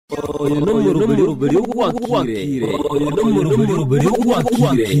Oyo n'umurubiri w'ukwakire. Oyo n'umurubiri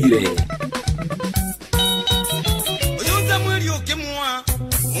w'ukwakire. Oyo Samuel Okemwa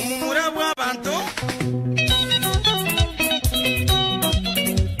umumura w'abantu.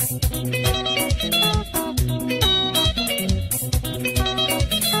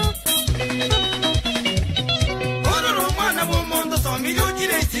 Ono n'omwana w'omuntu somilyo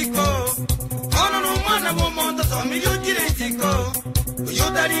gireisiko. Ono n'omwana w'omuntu somilyo gireisiko. Oyo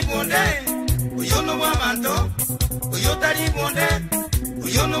tali bonde, oyo no w'abantu. Oyo tali bonde,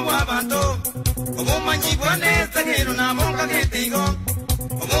 oyo no w'abantu. Obumanyi bwaneza gero n'abonka g'etigo.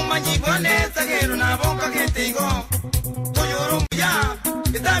 Obumanyi bwaneza gero n'abonka g'etigo. Toyoro muya,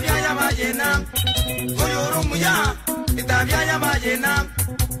 etabya y'abayena. Toyoro muya, etabya y'abayena.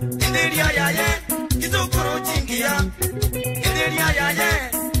 Inderia yaye, izokoro chingiya. Inderia yaye,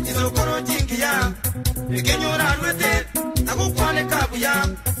 izokoro chingiya. Ekenyora rwete, agukwane kabuya.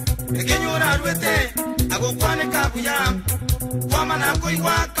 Ekenyora rwete, agukwane kabuya. Wamana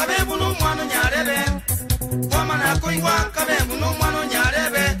koiwa kabebu n'umwana nyarebe. Wamana koiwa kabebu n'umwana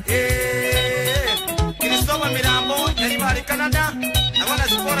nyarebe. Kristowa Mirambo yari bari Canada. Abana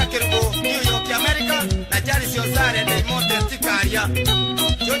sipora Kerubo New York America. Na jari siozare de monte tikaria.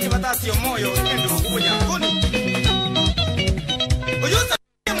 Joji batasio moyo kendo kubunya kuni. Oyuza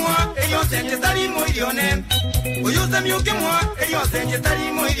mwa elio senje tari moirione. Oyuza Okemwa elio senje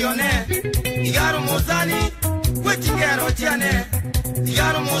tari moirione. Igaro mozani wechingero chiane.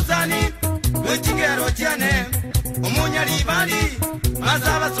 Igaro mozani wechingero chiane. Omunya libali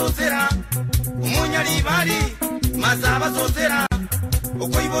mazaba sosera. Omunya libali mazaba sosera.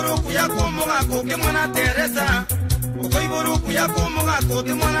 Okoiboro kuyakomoga Okemwa na Teresa. Okoiboro kuyakomoga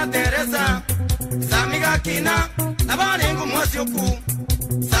Okemwa na Teresa. Samiga kina abarengo mwasioku.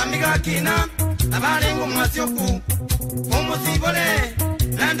 Samiga kina abarengo mwasioku. Omusibole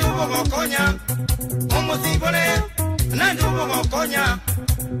nandu bogokonya. Omusibole nandu bogokonya.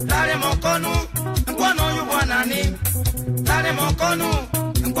 Dale mokonu nkwano yubwanani. Dale mokonu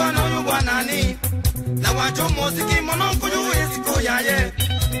nkwano yubwanani. Na wacho muziki monoko yo esiko yaye.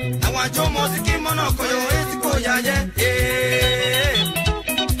 Na wacho muziki monoko yo esiko yaye.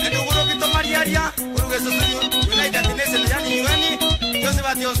 Nduguro kito mariaria urugeso studio United Nations yani UN. Joseph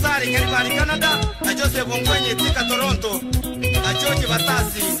Atiosari ngari bari Canada. Na Joseph Ngwenye tika Toronto. Na George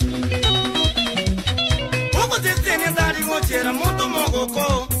Batasi. Uko zitene ndari ngochera moto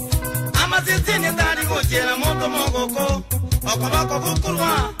mogoko. Ama zitene ndari ngochera moto mogoko. Okabako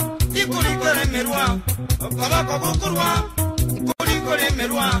bukurwa ikuri koremerwa. Okabako bukurwa ikuri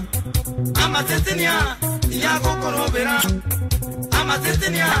koremerwa. Ama zitenya yago korobera. Ama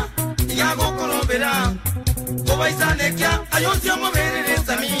zitenya yago korobera. Kobaizanekya ayosya moberere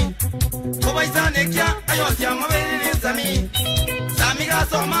sami. Kobaizanekya ayosya moberere sami. Samiga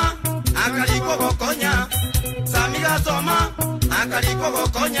soma akaliko bokonya. Samiga soma akaliko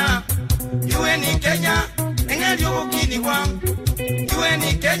bokonya. UN Kenya engeri obukiniwa.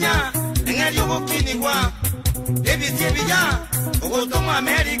 UN Kenya engeri obukiniwa. Ebisi ebija ogutomu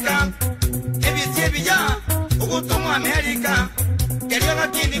America. Ebisi ebija ogutomu America. Keryo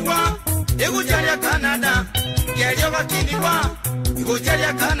bakiniwa egujalya Canada. Keryo bakiniwa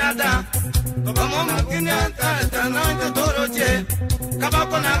egujalya Canada. Kabamo mukina tata no intodoroche.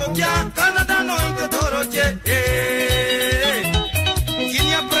 Kabako nagokya Canada no intodoroche.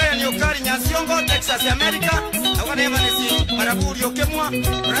 Kenya prayer ni okari nyasiongo Texas America. Awane vanesi maraburi Okemwa.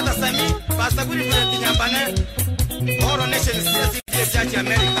 Brother Sami pasaguri fuleti nyambane. Oro nation CSC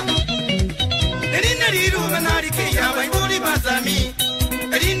America. Erine riru venari keya baiburi basami.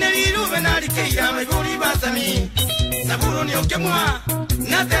 Erine riru venari keya baiburi basami. Saburo ni Okemwa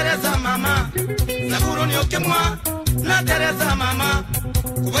na Teresa mama. Saburo ni Okemwa na Teresa mama.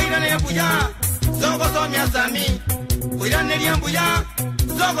 Kubaira ne buya zogo somya sami. Kubaira ne buya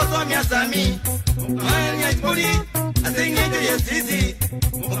zogo somya sami. Manya iburi azengejo yesizi.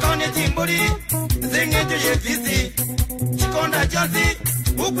 Mukone timburi azengejo yesizi. Chikonda jozi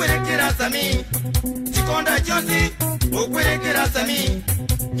ukwerekera sami. Chikonda jozi ukwerekera sami.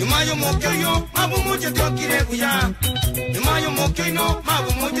 Nyuma y'umukyoyo mabumujo tokire buya. Nyuma y'umukyoyo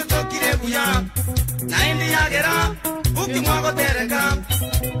mabumujo tokire buya. Naindi yagera ukimwago tereka.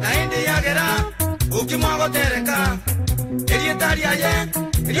 Naindi yagera ukimwago tereka. Erietariaye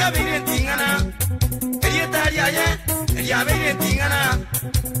eriabire tingana. Erietariaye eriabire tingana.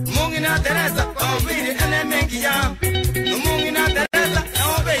 Mungina Teresa obire enemengiya. Mungina Teresa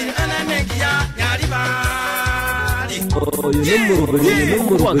obire enemengiya. Nyariba.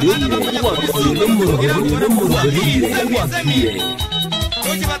 Oyo n'umurubiri w'ukwakire.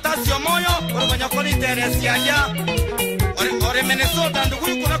 Joji batasio moyo urubanya kuri Teresa ya. Ore ore Minnesota ndugu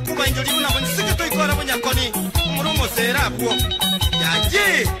kuna kuba injoli una bonyisike to ikora bonyakoni umurumo sera bwo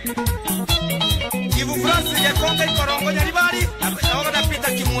yaje Ibu France ya konga ikorongo nyaribari abaga na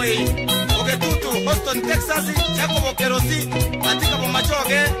Peter Kimwei ogetutu Houston Texas Jacobo Kerosi atika bo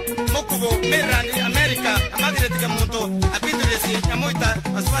machoge mokubo Maryland America amagiretiga muntu apinduresi yamoita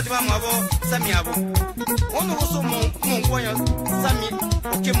aswati ba mwabo sami abo ono bosomo mungwanya sami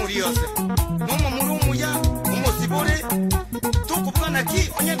Okemuriose nomo murumu ya umosibore tukubwana ki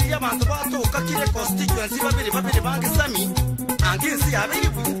onyandiri abantu bato kakire constituency babiri bange sami angisi abiri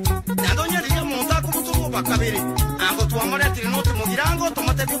Nandonya liya monta kumutuko bakabiri ango tuamore tiri note mugirango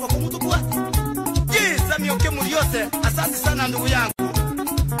tomate byo kumutuko Sami Okemuriose asante sana ndugu yangu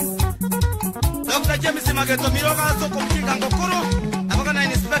Dr. James Mageto miroga soko mkinga ngokoro abaga na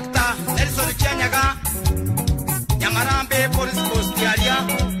inspector Nelson Kianyaga Nyamarambe police post area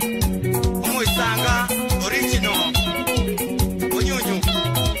Omoisanga original Onyonyo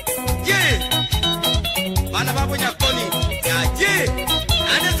Bana babonya koni yaje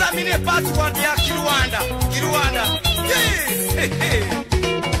Mine password ya Kirwanda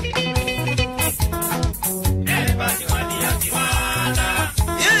password ya Kirwanda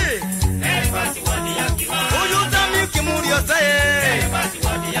password ya Kirwanda Oyo Sami Okemuriose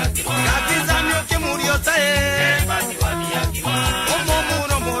password ya Kirwanda Kati Sami Okemuriose password ya Kirwanda Omo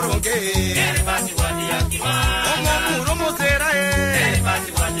moroge password ya Kirwanda Omo mosera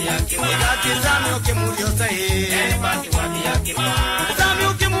password ya Kirwanda Kati Sami Okemuriose password ya Kirwanda Sami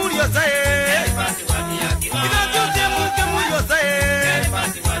Okemuriose password ya Kirwanda Ida Okemuriose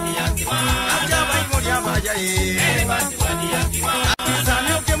password ya Kirwanda Ajaba imoria baya password ya Kirwanda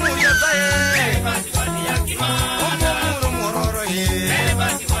Sami Okemuriose password ya Kirwanda Omo mororo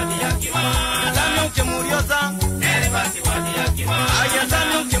password ya Kirwanda Sami Okemuriose password ya Kirwanda Aya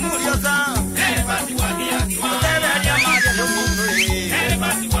Sami Okemuriose password ya Kirwanda Tebe ya Maria yo mundo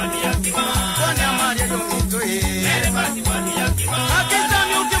password ya Kirwanda Konya Maria yo mundo password ya Kirwanda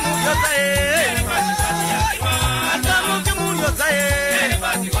Sami Okemuriose password ya Kirwanda Sami Okemuriose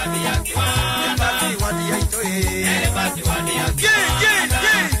password ya Kirwanda password ya itoe password ya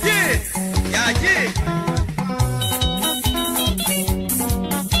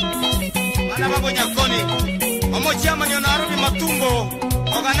Ana babonya koni omo chama nyo Nairobi matumbo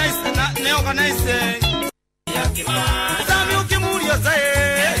organize ya Kirwanda Sami Okemuriose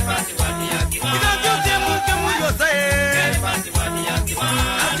password ya Kirwanda Ida Okemuriose password ya Kirwanda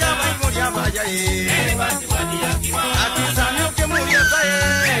Ajaba imoria baya password ya Kirwanda Sami Okemuriose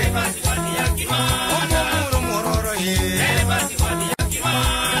password ya Kirwanda Omo mororo password ya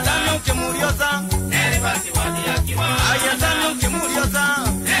Kirwanda Sami Okemuriose password ya Kirwanda Aya Sami Okemuriose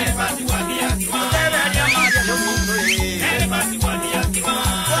password ya Kirwanda Tebe ya Maria yo mundo password ya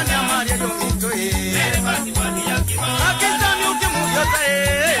Kirwanda Konya Maria yo mundo password ya Kirwanda Sami Okemuriose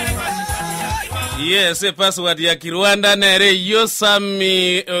Yes, password ya Kirwanda nere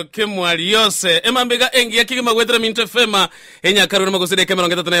Yosami Okemwariose emambega engi yakiki magwetra minto fema enya karuna magosede kamera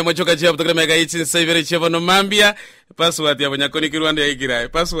ngeta tana mochoka chia butokra mega itsin savere chevo no mambia password ya bonyakoni Kirwanda yaikira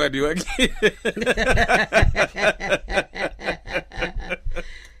password waki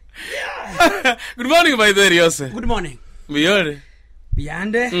Good morning my dear Riose. Good morning. Miyore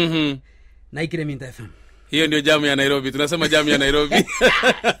Biande naikire minto FM. Hiyo ndio jamu ya Nairobi. Tunasema jamu ya Nairobi. 2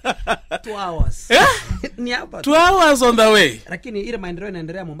 hours. Ni hapa. 2 hours on the way. Lakini ile maendeleo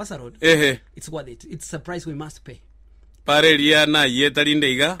inaendelea Mombasa Road. It's worth it. It's a price we must pay. Parelia na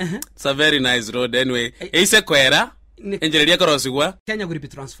yetalindeiga. It's a very nice road anyway. Eise kwera. Engineer korosigwa. Kenya will be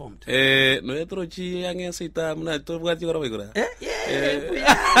transformed. No yetrochi angesita mna tobwati koro bigura.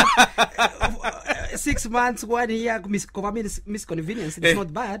 6 months, 1 year, misconvenience. It's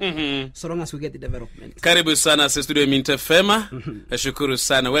not bad, so long as we get the development. Karibu sana studio Minto FM. Nashukuru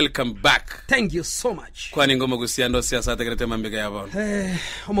sana. Welcome back. Thank you so much. Kwani ngoma gusiando siasa tegrete mambega yabo.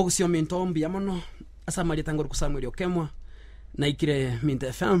 Omo gusio Minto mbi yamono. Asa mali tangoro kusamwe Okemwa. Na ikire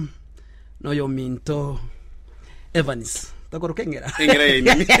Minto FM. No yo Minto Evans. Takoro Eng'era.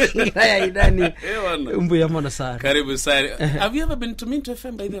 Eng'era ya idani. Umbu ya mona sara. Karibu sana. Have you ever been to Minto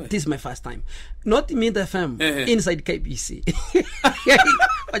FM by the way? This is my first time. Not Minto FM. Inside KBC. This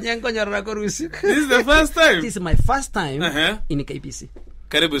is the first time? This is my first time in KBC.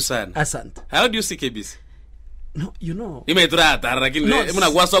 Karibu sana. Asante. How do you see KBC? No, you know. Imetrata lakini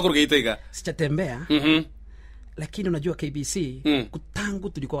mna gwaswa kurugeitega. Sichatembea. Lakini unajua KBC kutangu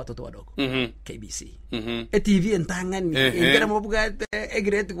tulikuwa watoto wadogo. KBC. TV entangani ingera mubugate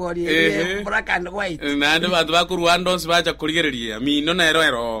egret kwali braka and white. Na ndo bantu bakuruando sibacha kurigereria mino na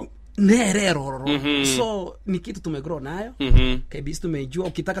ero. nerero. So ni kitu tumegrow nayo. KBC tumejua,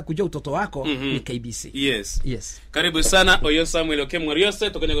 ukitaka kujua utoto wako ni KBC. Yes. Karibu sana Oyo Samuel Okemwa Riose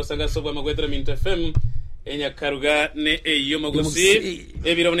tokanya gosanga soba magwetra Mint FM enya karuga ne eyo magusi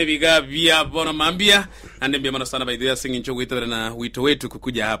ebirone biga bia bona mambia ande mbia mana sana by the way singing chogo itara na wito wetu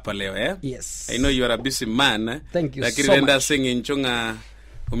kukuja hapa leo Yes. I know you are a busy man. Thank you lakini so nenda much. singing chonga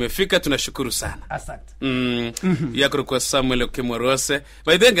umefika, tunashukuru sana. Asante. Yakuru kwa Samuel Okemwa Riose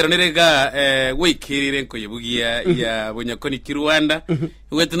by the way ngerega wikirire nko yebugia ya Bunyakoni Kirwanda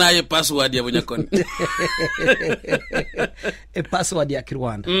wetnaye password ya Bunyakoni Password ya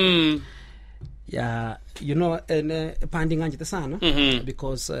Kirwanda. Yeah, you know, panding anjite sana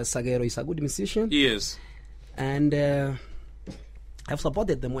because Sagero is a good musician. Yes. And I've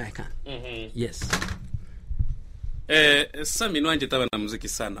supported them where I can. Yes. Sami nwanje taba na muziki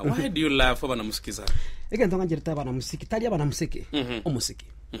sana. Why do you love bana muziki sana? Ega ntonga njirita bana muziki. Tali bana muziki. Umusiki.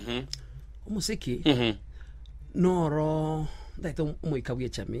 Umusiki. Noro daito umuikabuye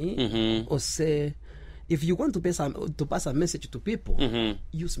chami. Ose if you want to pass a message to people,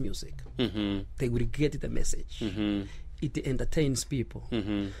 use music. They will get the message. It entertains people.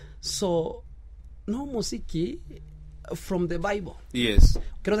 So no musiki from the Bible. Yes.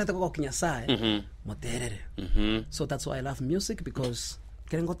 So that's why I love music, because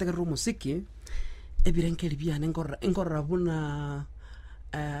kerengo tegero musiki ebirenkeli bia ngorra buna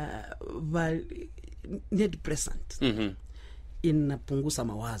need present. Inapunguza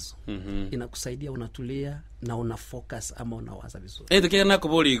mawazo. Inakusaidia unatulia na una focus ama unawaza vizuri. Tukena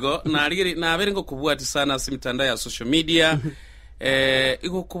kuboligo na aliri na aberengo kubuati sana simtandao ya social media.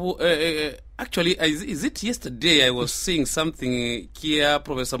 Actually, is it yesterday I was seeing something here,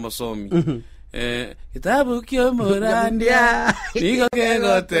 Professor Mosomi. Itabu kyo morandia niko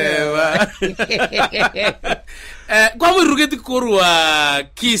kegotewa. Kwa mwirugeti kurwa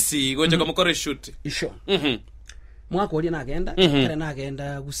kisi goja kama kore shoot. Isho. Mwako oli nagenda, kare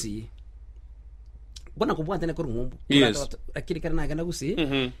nagenda gusi. Bona kubwate ne kurumumbu. Yes. Akiri kare nagenda gusi.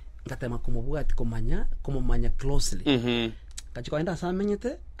 Ngatema kumubwate kumanya closely. Kachiko enda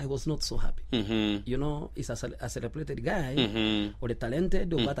samenyete, I was not so happy. You know, he's a celebrated guy, or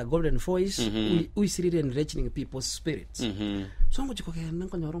talented, or got a golden voice, who is really enriching people's spirits. So much ko kaya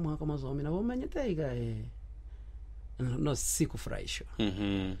nanko nyoro mwako mazomi na womenyete guy. No sikufurahisho.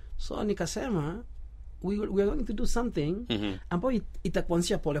 So nikasema we are going to do something ambayo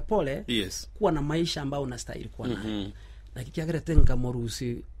itakuanzisha pole pole kuwa na maisha ambayo unastahili kuwa nayo. Na kikiagere tenga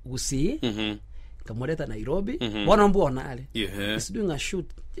morusi usi kamoreta Nairobi bona mbona ale is doing a shoot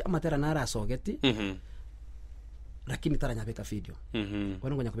amatera nara sogeti lakini taranya beka video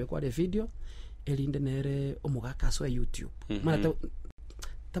bona ngonya kubekwa ile video elinde nere omugaka so YouTube mara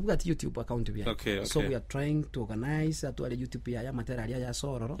tabuga YouTube account bia. So we are trying to organize at wale YouTube ya material ya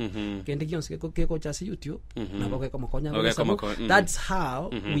sororo kende kionse keko cha YouTube na bako kama konya. That's how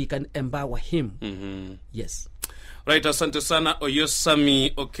we can empower him. Yes. Right, asante sana Oyo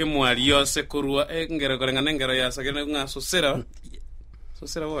Sami Okemwa Riose kurwa Eng'era korengana Eng'era ya sagena nga sosera.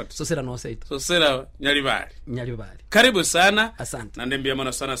 Sosera what? Sosera no say. Sosera nyalibali. Karibu sana. Asante. Na ndembia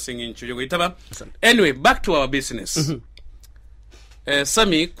mana sana singing chujo itaba. Anyway, back to our business.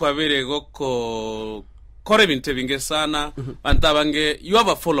 Sami kwa vile goko kore binte binge sana bantabange you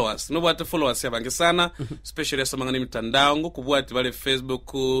have a followers no bwate followers yabange sana especially samangani mitandao ngo kubwate bale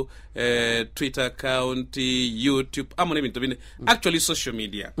Facebook Twitter account YouTube amone bintu bine actually social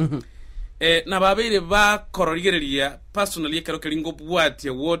media na babere ba kororigereria personally kero kelingo bwate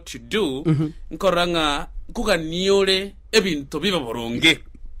what you do nkoranga kuganiole ebintu biba boronge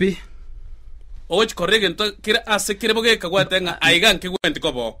bi ochi korrege nto kira asekire boge kagwatenga aiga nkigwenti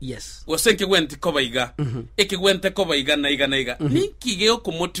kobo. Yes. Wasenke gwenti koba iga. Ekigwente koba iga na iga. Nikige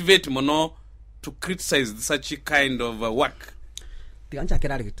ko motivate mono to criticize such kind of work. Tigancha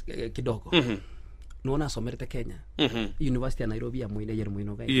kirari kidogo. Nuona somerete Kenya. University ya Nairobi ya Muine yeru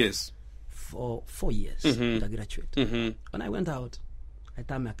muino gai. Yes. For 4 years I graduate. When I went out, I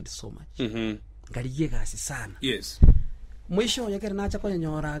thanked so much. Ngariye gasi sana. Yes. Mwisho yakere naacha kwa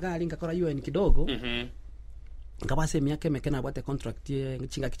nyora gali ngakora UN kidogo. Ngabase miaka mekena bwate contract ye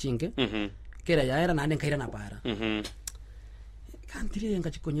chinga kichinge. Kera yaera na ndenkaira na para. Kantiri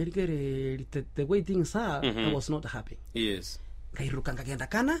ngachikonyeri kere the way things are, I was not happy. Yes. Kairuka ngagenda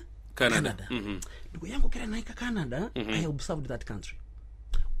Canada. Ndugu yangu kera naika Canada, I observed that country.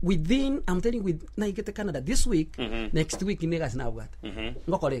 Within, I'm telling you, naikete Canada this week, next week negas na bwate.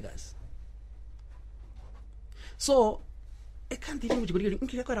 Ngokolegas. So I can't tell you what you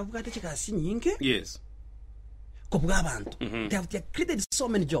Yes. They have created so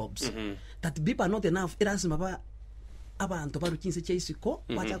many jobs that people are not enough. It has abantu barukinse cheisiko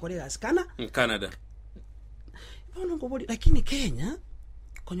bacha kolega skana Canada bono ngoboli lakini Kenya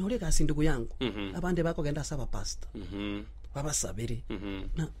konyolega sindugu yangu abande bako genda saba pastor baba sabiri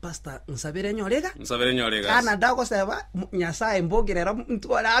na pastor nsabire nyolega Canada ko seba nyasaye mbogirera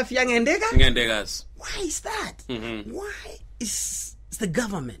mtu wala afya ngendegas. Why is that? Why is the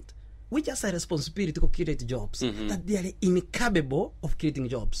government which has a responsibility to create jobs that they are incapable of creating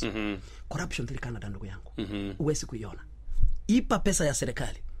jobs? Corruption in Canada ndugu yangu uwezi kuiona. Ipa pesa ya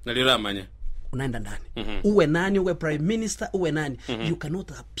serikali naliramanya unaenda ndani uwe nani uwe prime minister uwe nani you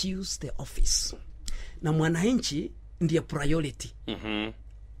cannot abuse the office na mwananchi ndiye priority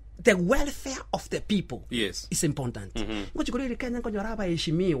the welfare of the people is important ngochikuliri Kenya nkonyoraba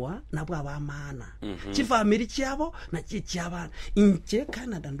heshimiwa na bwa ba maana chifamili chabo na chichaba inche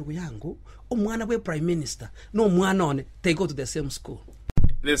Canada ndugu yangu omwana we prime minister no mwana one they go to the same school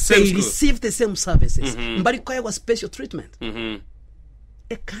they receive the same services mbali kwa wa special treatment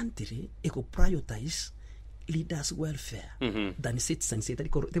a country eco prioritize leaders welfare than citizens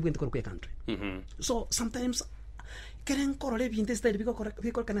they went to a country so sometimes keren korole binte style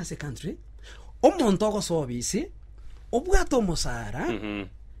biko kana se country omonto go sobisi obwato mosara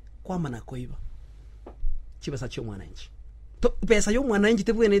kwa mana koiba chibasa cho mwananchi to pesa yo mwananchi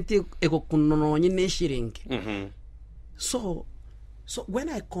tebwenete eko kunononye ne shiringi so when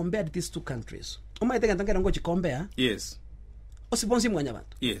I compared these two countries omaiteka ntangera ngo chicompare osiponsi mwanya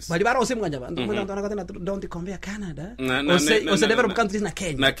bantu bali bara osimwanya bantu don't compare Canada or developed countries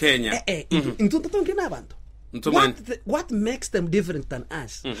na Kenya intutonke na bantu what makes them different than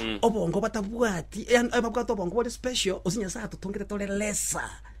us obongo batabwati ababwato obongo what special osinya sa tutongete tole lesser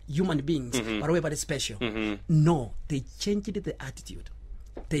human beings but we very special no they changed the attitude.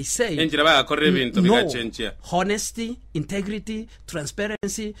 They say no, honesty, integrity,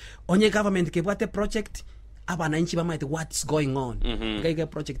 transparency. Onye government ke bwate project abananchi bamaite what's going on. Kaya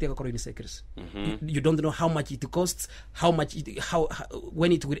project yako in secrecy. You don't know how much it costs, how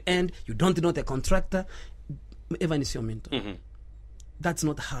when it will end. You don't know the contractor. Even is your mentor. That's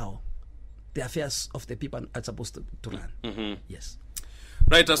not how the affairs of the people are supposed to run. Yes.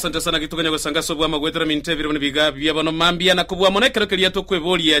 Right, asante sana kituganya gusanga sobwa magwetera mintevire bone biga byabano mambia na kubwa monekero keliya to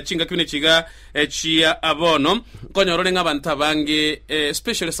kwebolia chinga kyune chiga chia abono konyorore ng'abantu bange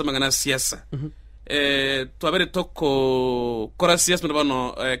especially samangana siasa twabere toko kora siasa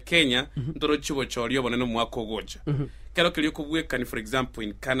bano Kenya ndoro chibo cholyo bone no mwako goja kero keliyo kubwekani for example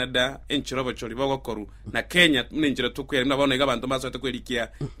in Canada enchirobo choli bagokoru na Kenya mnenjira tukwera nabano ng'abantu maso atakwelikia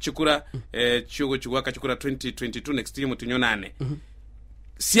chikura chugo chugwaka chikura 2022 next year mutunyonane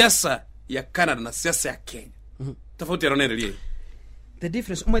siasa ya Canada na siasa ya Kenya tofauti yaronerelie the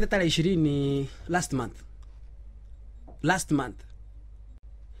difference umwe tatala 20 last month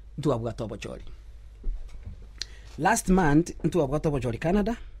ntu abwato bochori ntu abwato bochori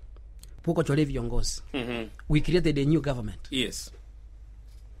Canada poko chole viongozi we created a new government. Yes,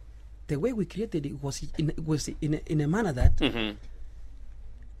 the way we created it was in a manner that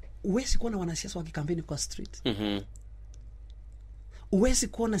uwezi kuona wanasiasa wakikampeni kwa street uwezi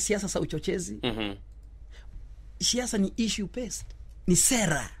kuona siasa za uchochezi siasa ni issue based ni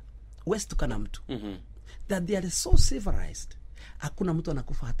sera uwezi tukana mtu that they are so civilized hakuna mtu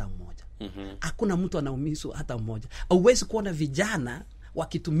anakufa hata mmoja hakuna mtu anaumizwa hata mmoja uwezi kuona vijana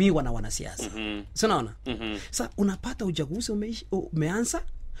wakitumiwa na wanasiasa unaona sasa unapata uchaguzi umeanza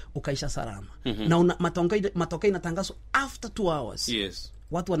ukaisha salama na matokeo inatangazwa after 2 hours. Yes,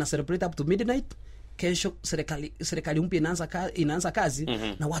 watu wana celebrate up to midnight. Kesho serikali mpya inaanza kazi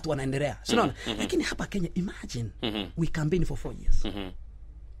na watu wanaendelea. Unaona? Lakini hapa Kenya imagine we campaign for 4 years.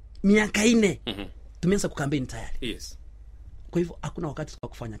 Miaka 4 tumeanza kukampeni tayari. Yes. Kwa hivyo hakuna wakati wa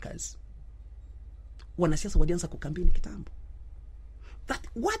kufanya kazi. Wanasiasa walianza kukampeni kitambo. That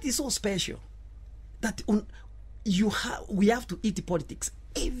what is so special that we have to eat politics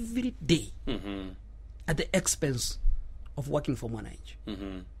every day at the expense of working for mwananchi.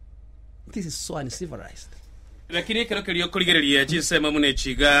 This is so uncivilized. Lakini kero keliyo kuligerelia chisema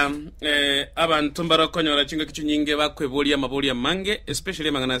munechiga abantu mbarokonyora chinga kichu nyinge bakwebolia mabolia mange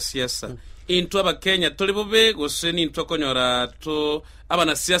especially mangana siasa into aba Kenya tolibobe goseni into konyora to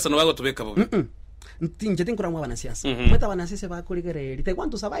abana siasa no bago tubeka bobe ntinje tinkura mwa bana siasa mweta bana siasa bakuligereli they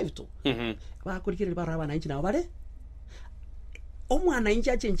want to survive to bakuligereli bara bana inchi na bare omwana inchi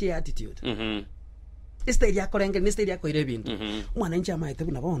achenje attitude Este ya korenge neste ya koire bintu umwana nje amaite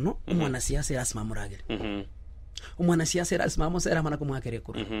buna bono umwana siasa rasma muragere umwana siasa rasma mosera mana kumwakere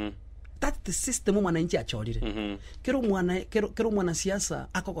kuru that the system umwana nje achorire kero mwana siasa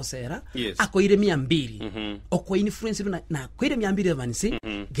akokosera akoire 200 oko influence na koire 200 vanisi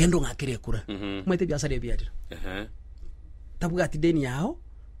gendo ngakere kura mwete biasa de biadira tabugati deni yao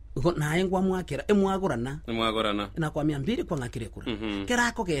uko na engwa mwakera emwagorana na kwa 200 kwa ngakire kura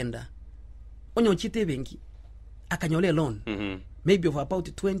kera ko genda onyo chite benki akanyole loan maybe of about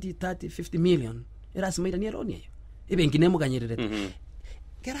 20 30 50 million era simaira ni loan yeyo ebenki nemo kanyerere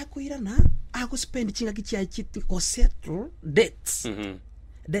kera ko irana ako spend chinga kichya chiti ko settle debts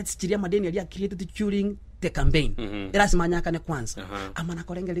debts chiria madeni ya created during the campaign era simanya kane kwanza amana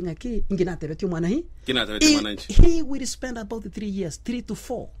korengelinga ki ingina tebeti mwana hii he will spend about 3 years 3 to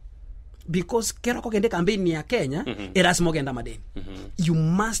 4 because kero ko kende campaign ya Kenya era simogenda madeni you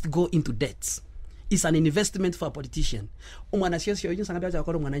must go into debts. It's an investment for a politician. Umwana siasa yo yinsa ngabya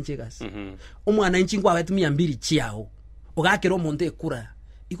akora umwana nchigas umwana nchingwa wetu 200 chiao ogakero monte kura.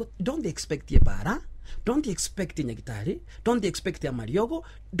 Don't expect bara, don't expect nyagitari, don't expect ya mariogo,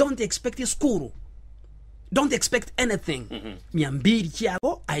 don't expect ya skuru, don't expect anything. 200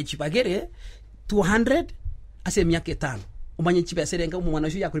 chiago aichipagere 200 ase miaka 5 umanye chipe serenga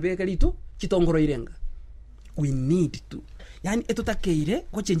umwana shu yakuribeka litu kitongoro irenga. We need to yani etutakeire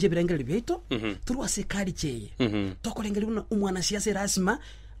ko chenje birengere byeto turwa sekali cheye tokolengere umwana siasa rasma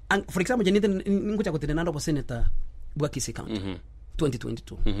for example jenite ngocha kutenda ndo senator Bwakisi County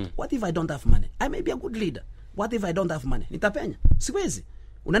 2022. What if I don't have money? I may be a good leader. What if I don't have money? Nitapenya. Siwezi.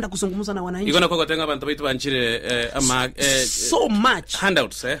 Unaenda kusungumuza na wananchi. Igona kwa tenga abantu bitu banchire ama so much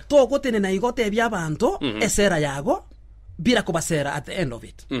handouts to gotene na igote bya bantu esera yago bira kubasera at the end of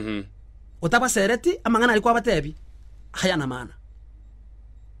it. Utabasereti amangana alikuwa batebi hayana maana.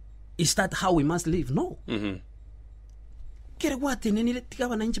 Is that how we must live? No. Kere gwatene ni letika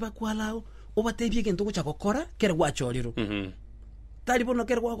bananchi bakwalao obatebi gento kucha kokora kere gwachoriro. Tali bono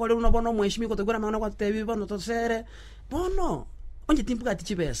kere gwakole uno bono mweshimi ko tegura mangana kwa tebi bono to sere bono onje timpu kati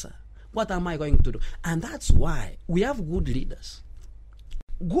chibesa. What am I going to do? And that's why we have good leaders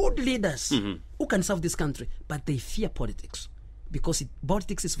who can serve this country, but they fear politics because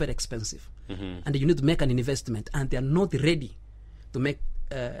politics is very expensive and you need to make an investment and they are not ready to make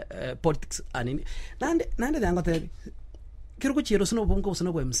politics nande danga tebi kero ko chiro sino bongo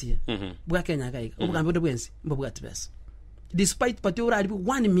sino bwa MCA bwa Kenya kai obugambe ndo bwensi mbobwa tibesa despite patiora ali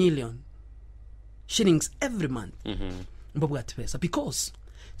 1 million shillings every month mbobwa tibesa because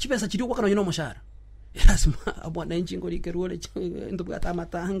chipesa chiri kwa kana moshara Erasma abwana inchingo likerole ndo bwa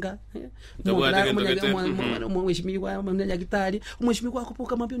tamatanga mweshimiwa mnyagitari mweshimiwa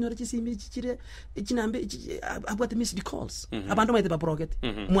akupuka mabyo nora chisimbi chichire chinambe abwate missed calls abantu maite ba project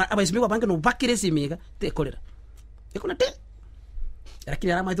abaishimiwa banke no bakire simiga te kolera ekona te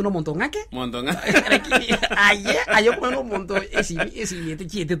lakini ara maite no monto ngake lakini aye kwa no monto esi te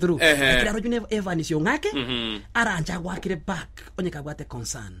chiete tru lakini aro june evanisio ngake ara anja gwakire back onyeka gwate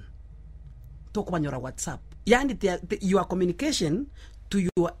concern to kubanyora WhatsApp yani your communication to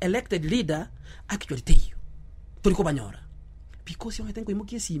your elected leader actually tell you to kubanyora because you think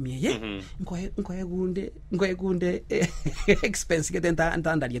imukie simie ngoe gunde expense get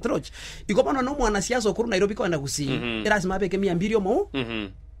ntanda ya troch iko bana no mwana siasa okuru Nairobi ko na gusi erasima beke 200 mo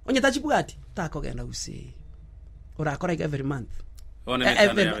onye tachibugati tako genda gusi ora correct every month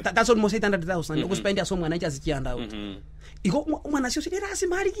that's almost 800,000 uko spend aso mwana nchi chianda out iko mwana sio sirasi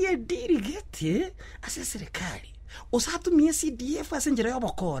mari ye dirigete ase serikali osatu mie CDF asenjera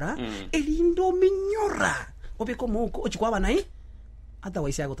yobokora elindo minyora obiko moko ochikwa banai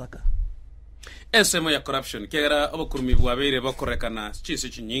otherwise agotaka esemo ya corruption kera obokurumi bwabere bakorekana chinse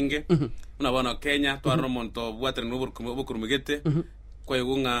chinyinge unabona Kenya twaro monto bwatre n'obokurumi gete kwa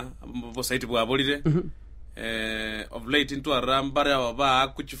yugunga bo site bwabolire of late into arambara ba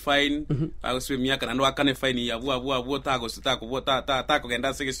kuchi fine aguswe myaka nando akane fine ya bwa tago sitako tako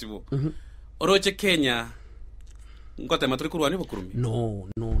genda segesibo oroche Kenya ngote maturi kurwani bokurumi no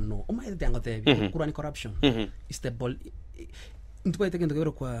umaye tango tebi kurwani corruption is the ntupete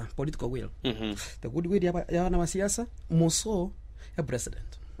kendo kwa political will the good will ya na siasa moso a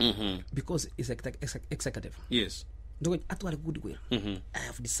president because is executive yes ndo atwale good will I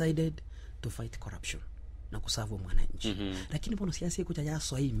have decided to fight corruption na kusavu mwananchi lakini bono siasa iko ya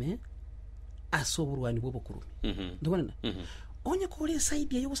soime asoburwani bokurumi ndo nena onye kole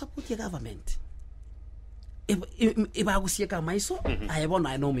side yo support ya government ibagusie kama iso ayebona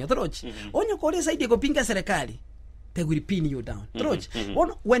anomia troch onye kole side ko pinga serikali they will pin you down troch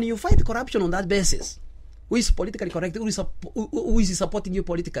when you fight corruption on that basis who is politically correct who is supporting you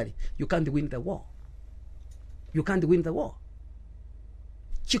politically you can't win the war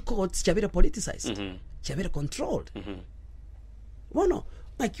chikots chabere politicized chabere controlled wono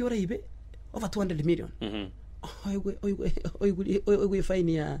makiora ibe over 200 million we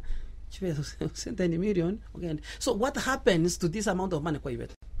fine ya 20 million again. So what happens to this amount of money kwa ibe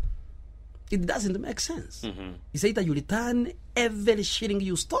It doesn't make sense. It's either you return every shilling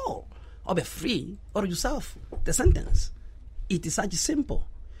you stole, or be free, or you serve the sentence. It is such simple.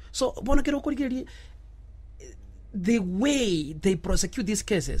 So, the way they prosecute these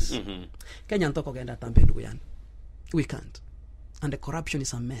cases, we can't. And the corruption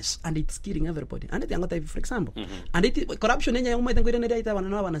is a mess, and it's killing everybody. And for example, and corruption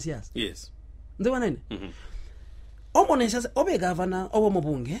Yes. Obe governor, obo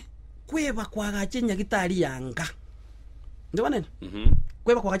mobunge, kweba kwa gachenya gitari yanga.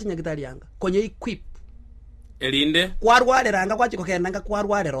 Kweba kwa gachenya gitari yanga. Konye equip. Elinde. Kwarware ranga kwachiko kendanga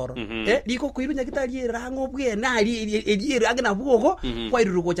kwarware roro. Liko kwirunya gitari rango bwe na eri ranga na bwogo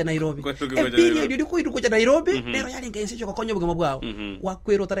kwairuruko cha Nairobi. Ebiri edi kuiruko cha Nairobi, lero yali ngense cyo konyo bugemo bwao.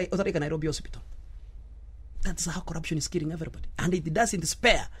 Wakwero otarika Nairobi hospital. That's how corruption is killing everybody, and it doesn't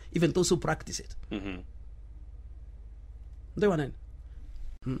spare even those who practice it.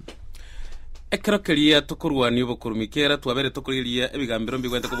 Ekero kelia tukurwani obokurumikera twabere tukuriria ebigambiro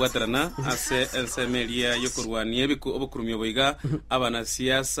mbigwete kubwaterana ase ensemelia yokurwani obokurumio boiga abana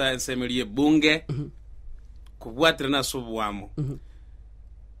siasa ensemelia bunge kubwaterana sobwamo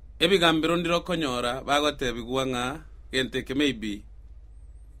ebigambiro ndiro konyora bagote bigwanga gente ke maybe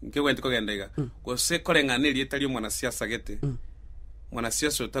nke wente kogendega ko se korenganiri etali mwana siasa gete mwana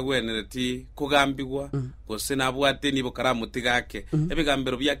siasa utagwenereti kugambigwa gose nabwate nibo karamuti gake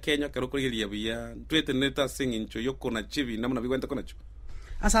ebigambiro bya Kenya kero kuriria bya twete neta singincho yokona chibi namuna bigwente konacho.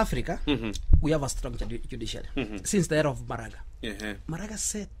 As Africa, we have a strong judiciary since the era of Maraga. Maraga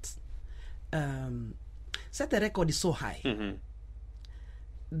set a record so high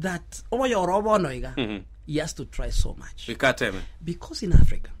that he has to try so much. Because in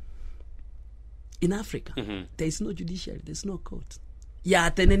Africa, there is no judiciary, there is no court.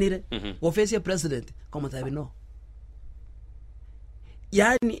 Tenenire, office president, come on, no.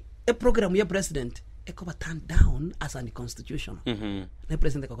 Yani, a program your president, a cover turned down as unconstitutional. The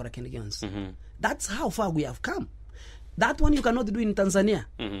president, that's how far we have come. That one you cannot do in Tanzania.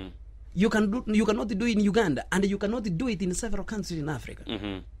 You cannot do it in Uganda, and you cannot do it in several countries in Africa.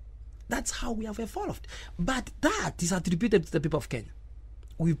 That's how we have evolved. But that is attributed to the people of Kenya.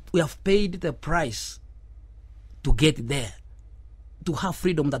 We have paid the price to get there, to have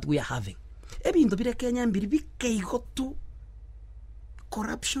freedom that we are having. Ebi indobire Kenya mbiribi keigo to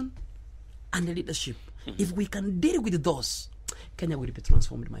corruption and leadership. If we can deal with those, Kenya will be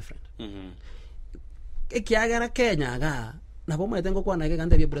transformed, my friend. Ekiagara Kenya ga na bomo etengo kwa nage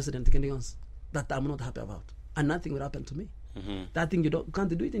kande be president Kenyans that I'm not happy about, and nothing will happen to me. That thing you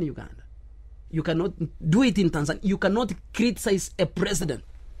can't do it in Uganda. You cannot do it in Tanzania. You cannot criticize a president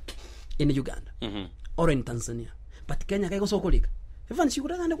in Uganda or in Tanzania. But Kenya kaigo sokolika. Even she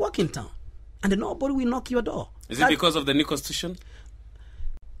would have walk in town, and nobody will knock your door. Is it because of the new constitution?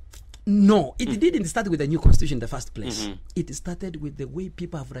 No, it didn't start with the new constitution in the first place. It started with the way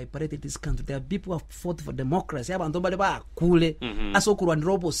people have liberated this country. There are people who have fought for democracy. Abantu bale ba kule asokuru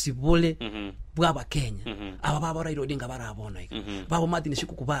androbo sibole bwaba Kenya. Ababa Raila Odinga barabona ika. Baba Martin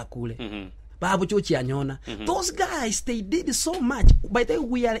Shikuku ba kule. Baba Chochi Anyona. Those guys, they did so much. By the way,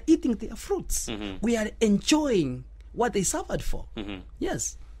 we are eating their fruits. We are enjoying what they suffered for.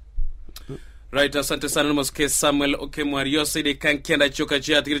 Yes. Right, asante sana Moske Samuel Okemwa Riose de kankianda choka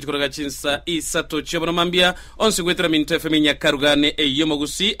chia tikiri chikoroga chinsa isato chiabona mambia onsi gwetera minto FM Nyakarugane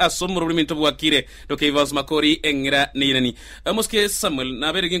yomogusi asomuro minto bwakire doke Ivans Makori Eng'era nirani. Moske Samuel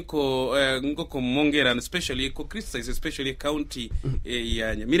na berigin ko ngoko mongera especially ko criticize especially county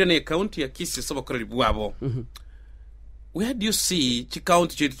ya Mirane county ya Kisii sobokora bwabo. Where do you see chi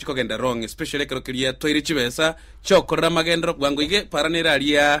county chitu chikogenda wrong, especially kero kilia toiri chibesa chokorra magendro bwangoige paranera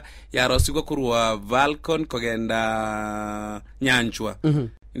alia ya rosigwa kurwa Valcon kogenda Nyanchwa.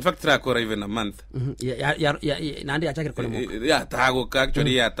 In fact trakora even a month. Nandi achakira kole moka. Ya tagoka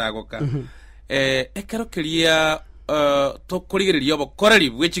actually ya tagoka. Kero kilia to kurigiria bokorali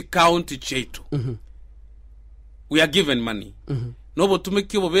which county chitu. We are given money. Nobo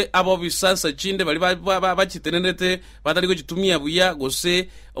tumekyo bobe abo bisansa chinde bali bachitenenete batali ko gitumia buya gose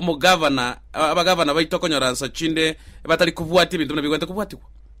omo governor abagavana baitokonyoransa chinde batali kubwati bintu nabigwente kubwatikwa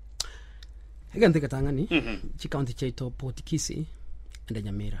hegante katangani chi county cheito Port Kisii and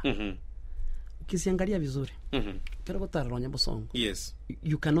Nyamira. Ukisiangalia vizuri kero kotaronya bosongo. Yes,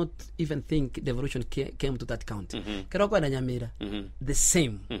 you cannot even think the evolution came to that county. Kero kwa Nyamira the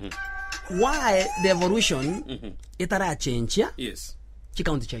same. Why the evolution itara change? Yes, chi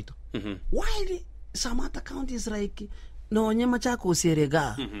county chaito. Why some other counties like no nyama chako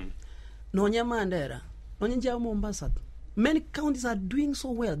usierega no nyama Ndera no nyanja Mombasa Many counties are doing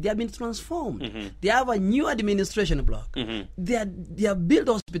so well. They have been transformed. They have a new administration block. They have built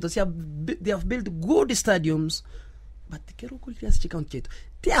hospitals. They have built good stadiums. But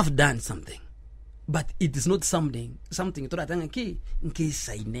they have done something. But it is not something.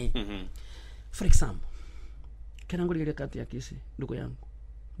 For example,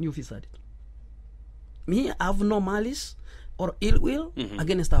 me, I have no malice or ill will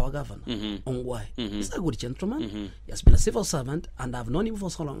against our governor. Why? He's a good gentleman. He has been a civil servant, and I've known him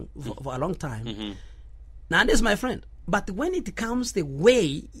for so long, for a long time. Now, this is my friend. But when it comes the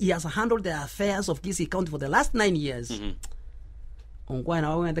way he has handled the affairs of Kisii County for the last 9 years,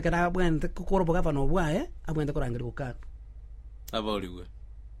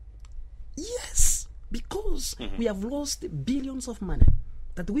 yes, because we have lost billions of money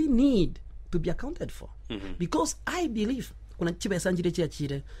that we need to be accounted for. Because I believe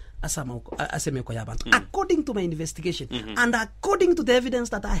according to my investigation and according to the evidence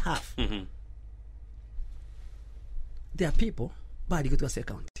that I have, there are people bad to a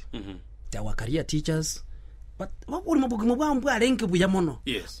county. There were career teachers, but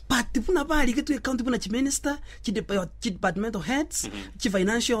Yes. But to a county minister, departmental heads,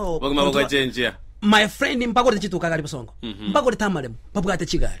 financial. My friend in Pago de Chitukagari Songo, Pago de Tamarem, Papagata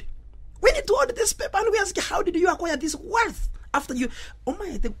Chigari. We need to order this paper and we ask, how did you acquire this wealth after you? Oh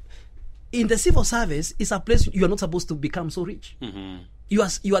my, in the civil service is a place you are not supposed to become so rich. You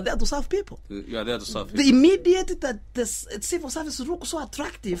are there to serve people. You are there to serve people. The immediate that the civil service looks so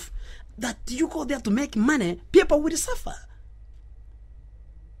attractive that you go there to make money, people will suffer.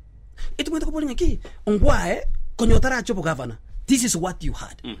 It went to key on why Konyotara Chopo governor. This is what you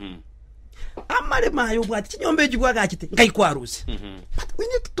had. But we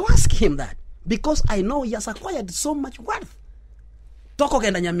need to ask him that, because I know he has acquired so much wealth. Toko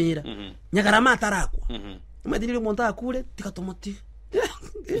kenda Nyamira, Nyagarama tarakwa. Umadili monta kule tikatomoti.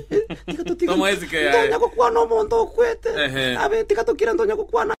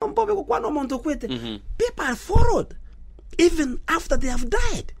 People are followed even after they have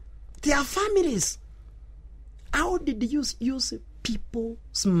died. Their families. How did you use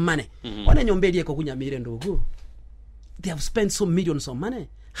people's money? They have spent so millions of money.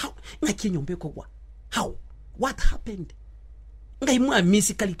 How? How? What happened?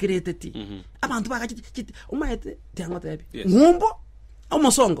 Musically created. Ngumbo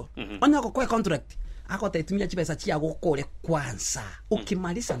omosongo onyako kwa contract akota itumia chipesa chia gukore kwanza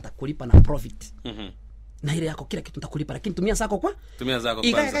ukimaliza nitakulipa na profit na ile yako kila kitu nitakulipa, lakini tumia zako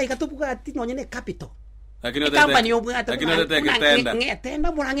kwanza ikatupuka ati nyonyene capital, lakini company yobwata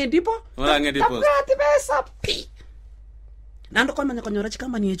ngetenda murange ndipo ati pesa pi nando kwa manya konyora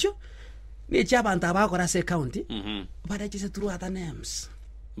chikamba nicho ni chabanta abakora se county but I just through other names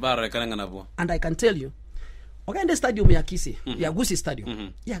bare kananga nabo, and I can tell you, okay, the stadium ya Kisii, ya Gusii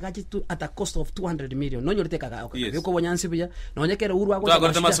stadium, ya gaji to at a cost of 200 million. No nyorite kaka okay. Yes. Yuko wanyansi buya, na onyekera uru wako. Tuwa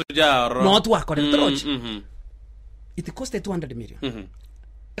kwa masuja ro. No tuwa kwa troch. It costed 200 million.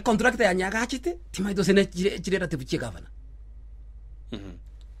 A contract ya nyaga chite, timaito sene chirera tibuchi governor.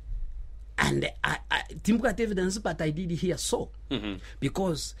 And timbuka evidence, but I did here so.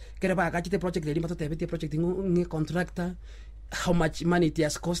 Because kereba gachite project le limato tebete project ngi contractor. How much money it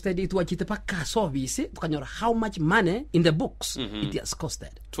has costed it was service how much money in the books it has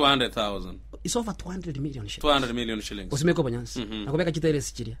costed 200,000. It's over 200 million shillings. 200 million shillings. Usimeko banyans nakobeka chitere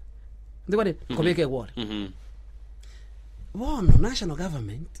sichiria ndikore kobeke wall one national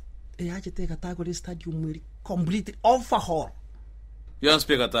government yache tago the stadium will completely overhaul. You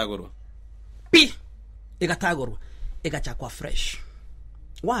speak atagoro P ikatagoro ikachakwa fresh.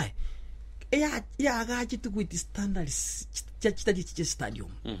 Why? Yeah, I got to with the standards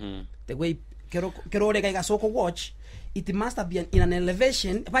stadium. The way Kerore Gasoko watch, it must have been in an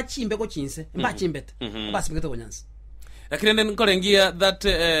elevation, but chimbeko chinse, bachimbet, baspigotonians. Lakini nkorengia that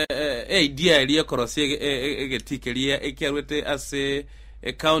idea iliyo korosie egetikelia ekerwete as a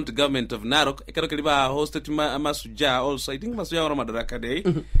county government of Narok ekero liba hosted masuja also. I think masuja wa Madaraka Day.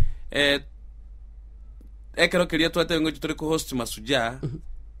 Ekero kelia twate ngo tutore ko host masuja.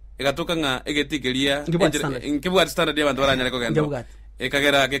 Egatoka nga egetigelia nkibwa standard ya bantu baranyale ko gendo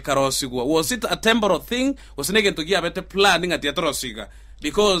ekagera ke karosigwa. Was it a temporal thing? Was nege to give better planning at yatrosiga?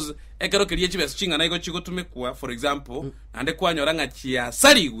 Because ekero kelie chibes chinga na iko chiko tumekwa for example ande kwanyora nga chia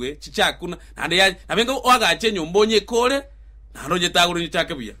sariwe chichakuna ande ya abenga waga chenyo mbonye kole na roje taguru ni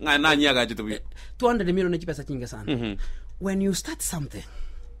chake bia nga nanyi aga chitu bia 200 million chipesa chinga sana. When you start something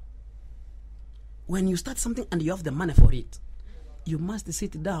and you have the money for it, you must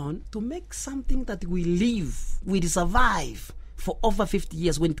sit down to make something that will live, will survive for over 50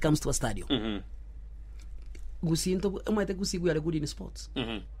 years when it comes to a stadium. gusinto umate gusigu yale good in sports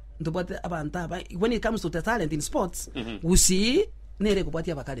ntobate abanta when it comes to the talent in sports gusi nere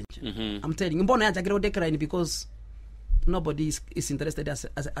kupatia bakale I'm telling you mbona yacha kiro decline because nobody is interested as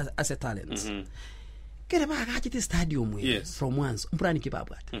a talent kere baka chiti stadium from once mpurani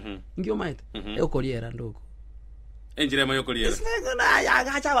kibabwata ngio maite ekoliera ndoko enjire mayo koliera na ya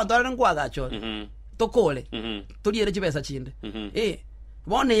gacha bandora ngwa gacho tokole toliere chibesa chinde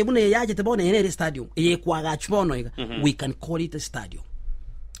bone bune yaje te bone ene stadium kwa gacho bono we can call it a stadium.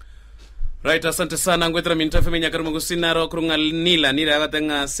 Right, asante sana ngwetra minta femenya karumungu sinaro kurunga nila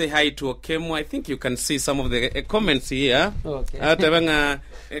agatenga say hi to Okemwa. I think you can see some of the comments here. Okay.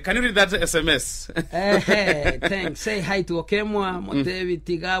 Can you read that SMS? Hey, thanks. Say hi to Okemwa, Motevi,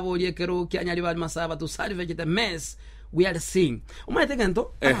 Tigabo, Yekero, Kianyari Masaba, to salvage the mess we are seeing.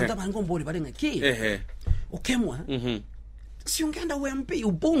 Umaitento, Abangombori Baringa Key. Okemwa. Si ungenda UMP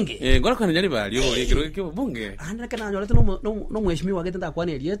ubunge ngora kana nyari bali yo kiro ubunge anda kana nyora no mheshimiwa agenda kwa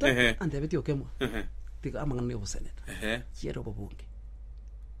neli yeto ande beti Okemwa tika amanga ne senate chero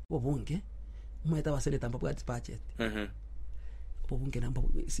ubunge umeta wa senate ambapo ati budget ubunge namba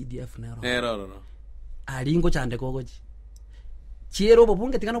CDF no alingo chande kogoji chero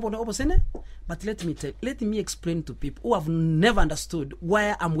ubunge tika no pondo senate. But let me explain to people who have never understood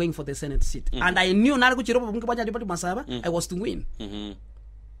why I'm going for the Senate seat. And I knew I was to win.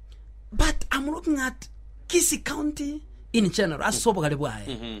 But I'm looking at Kisii County in general.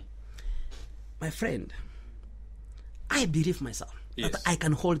 My friend, I believe myself that I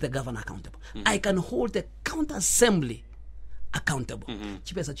can hold the governor accountable. I can hold the county assembly accountable.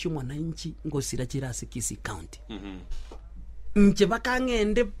 Chipesa chumwa na inchi ngosira chirasi Kisii County.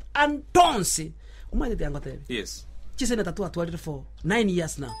 Nchebakangende antonsi umanye yangote yes chisene tatu atwalire for 9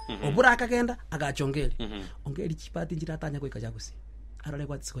 years now obura akagenda agachongeli ongeli chipati njiratanya ko ikajagusi arole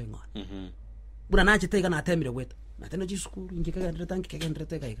kwa tsiko ingona bura nache tega na atemire weta na teno chisukuru ngikagenda tanki kagenda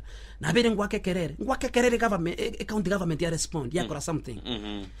tega ika na bere ngwa kekerere government county government ya respond yakora something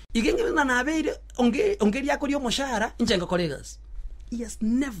igenge na bere ongeli yakori omoshara njenga colleagues he has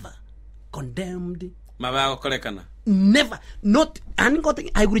never condemned mabao kolekana never not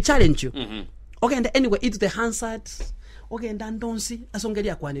I will challenge you okay and anyway it's the Hansard okay and Andonsi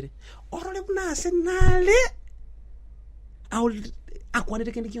asongelia kwanire orole buna senale I will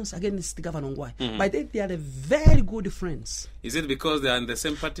akwanire kendikions against the governor ngwai but they are very good friends. Is it because they are in the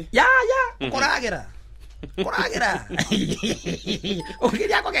same party? Yeah koragera okay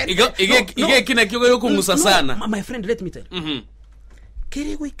yako ige kina kiyo yokungusa sana my friend let me tell you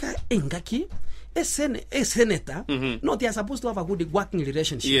kere wika engaki a senator no they are supposed to have a good working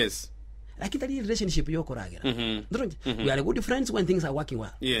relationship. Yes. Like that relationship you koragera we are good friends when things are working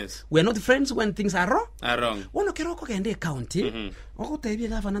well. Yes. We are not friends when things are wrong. Wono keroko kende county okutebye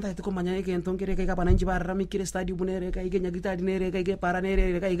gava nanda etikomanya ege ntongere ke gaba nanji baramikire stadium bunere ka ige nyagitari nere ka ige para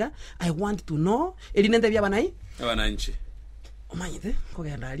nere ka iga I want to know elinende bya banai abananchi omanyite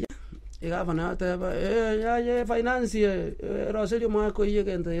kogenda alia gava na teba ya finance Riose mwako iye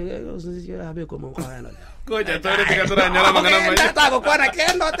kende abe como kana koja tore tikatora nyala mangana mai tako kwana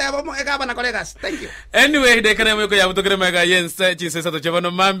kendo tebo gava na colleagues. Thank you. Anyway de kana mweko ya mutokere mega yense chisesa to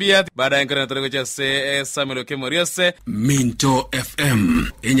chavano mambia baada ya nkana tore cha se Samuel Okemwa Riose Minto FM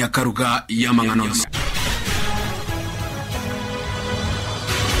enyakaruga ya manganonsi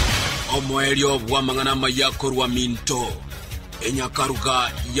omwelio bwa mangana mayakorwa Minto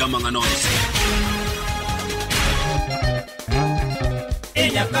enyakaruga ya manganonsi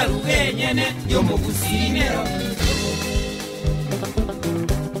enyakaruga enyene yo mubusinero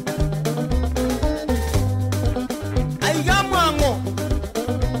aiga mwango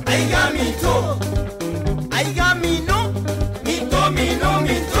aiga Minto aiga mino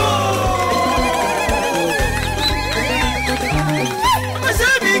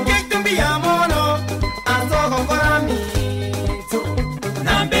masabi kektumbi ya mono antogo korami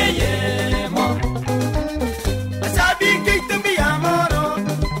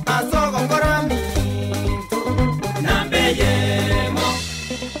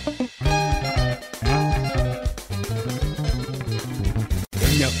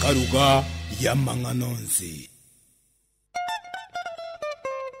Karuga ya manganonzi.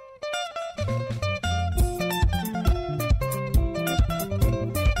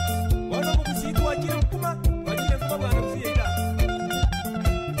 Wana mkusiku wajile mkuma wana msiega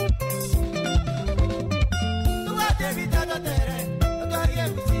Tugate vitata tere Tugage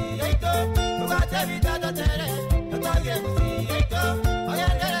msi eito Tugate vitata tere Tugage msi eito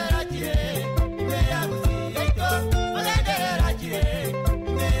Oyendere rachire Meya msi eito Oyendere rachire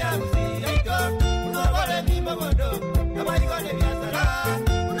Meya msi eito Unogore mima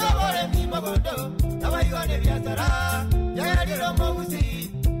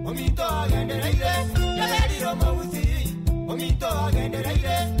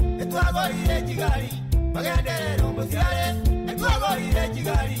Etwagoire Kigali, Magende Rombosiale, Etwagoire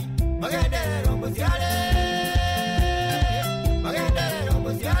Kigali, Magende Rombosiale, Magende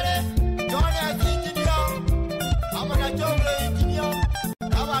Rombosiale, Johnny Engineer, Amana Jongle Engineer,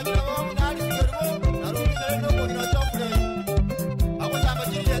 Navagino, Nadi Gerbo, Naruto, Nobody Jongle. I was a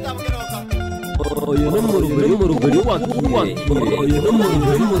Virginia Tabaroka. Oh, you know,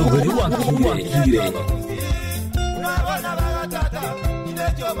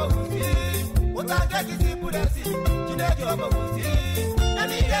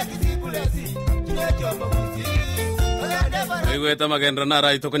 Igweta magendro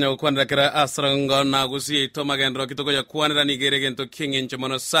nara itokonya kukwanira kira asrango na gusi ito magendro kitokonya kwanira nigere gento kingenche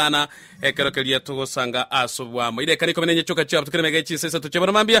mono sana ekero kelia togo sanga asobwamo ide kaniko menye choka chap tukire megechi sesa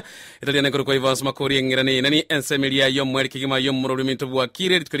tuchebona mambia italia nekoro kwa Ivans makori Eng'era nani ensemilia yomweri kigima yomuro minto bwa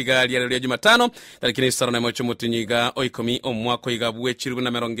kire tukirigali ya Jumatano talikini sarana mocho mutinyiga oikomi omwako igabwe chirugu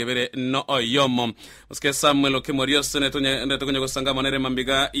na merongevere no oyomo uske Samuel Okemwa Riose netokonya kusanga manere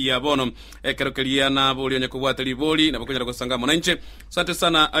mambiga yabono ekero kelia na boli onye kubwata liboli na bokonya kusanga mwananchi. Asante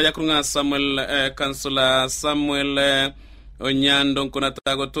sana yakurunga Samuel Kansula Samuel Onyando nkona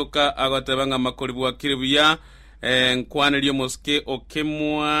tagotoka agotebanga makolibu akiribuya nkwanelio moske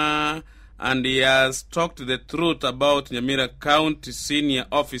Okemwa, and he has talked the truth about Nyamira County senior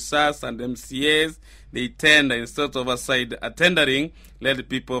officers and MCAs. They tender instead of aside attending, let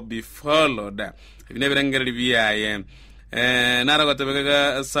people be followed. If never ngeribiya nara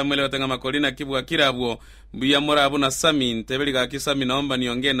gotebega Samuel watenga makolina kibu akirabuo Mbuya mora abu na Sami ntebeli kaki Sami naomba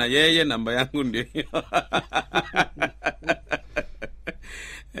niongee na yeye namba yangu ndio.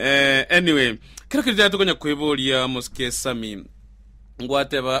 Anyway, kero kiti tukonya kuibulia moske Sami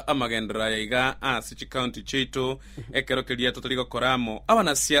ngwateba amagendera yaiga asichi county cheto ekero kiti tuliko koramo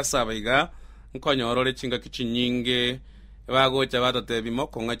abana siasa baiga nkonya orore chinga kichinyinge bagocha batatebimo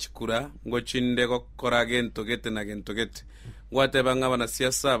konga chikura ngochinde gokora gento gete na gento gete gwateba ngabana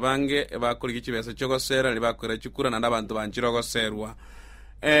siasa bange bakora ikibeso cyo gosera libakora chikura na nabantu banjiro goserwa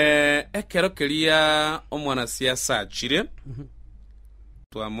ekero kelia omwana siasa achire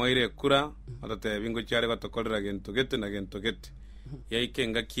twamoire kura batatebe ngo cyare gotokorera gento gete na gento gete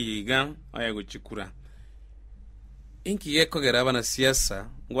yaikenga kiga aya guchikura inki yekogera abana siasa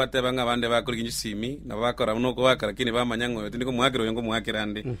ngwateba ngabande bakora igisimi na bakora nuko bakara kini bamanyango yote ndiko mwagiro yongo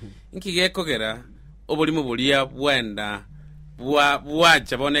mwakirande inki yekogera obuli mu bulia bwenda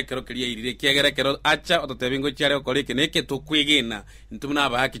bwacha bonekero kelia irire kiagera kero acha ototebingo cyare okorike neke tukwigina ntumuna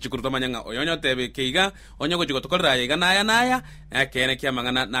abaki chikuruta manyanga oyonyo tebe keiga onyogo chikotokorera yiga naya akene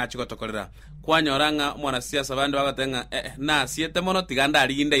kiamangana na chikotokorera kwanyoranga mwana siasa bande bagatenga na siete mono tiganda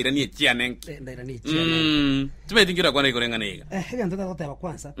alinda irani echianenke tumetingira kwana ikorenga nega hega ntatoteba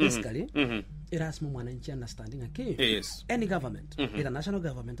kwanza basically Erasmo mwananchi understanding yes. Any government, either national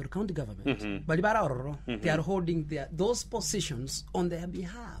government or county government, balibara ororo, they are holding those positions on their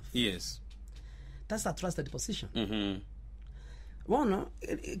behalf. Yes. That's a trusted position. Bueno,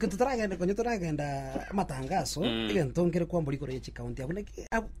 kwenye matangazo, igentongere kwa mbuliko rechi county.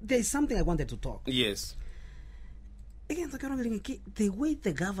 There is something I wanted to talk. Yes. The way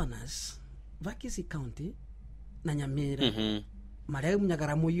the governors, Vakisi County, na Nyamira, Maremu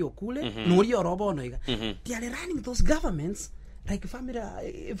Nyagaramu Yokule, Nuri Orobono, they are running those governments like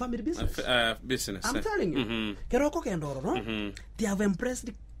family business. Business. I'm telling you. Keroko Kendoro, they have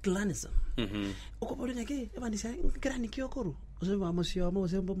embraced clanism. Okopoli ke evanisa grani kiokoro. Osema mosio mo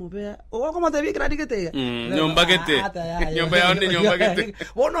sembo mobea. O como te vi grani kete. Nyomba kete. Nyomba yone nyomba kete.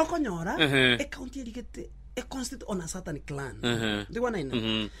 Ono konyora e county dikete e constitute on a certain clan. Digo na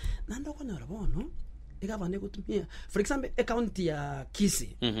ina. Nando konyora bono. For example, a county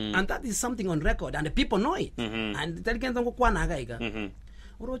Kisi, and that is something on record, and the people know it. And they can go Kwanagaiga.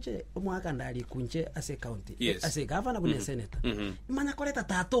 Uroche Mwakandari Kunche as a county, as a governor with a senator. Manakoleta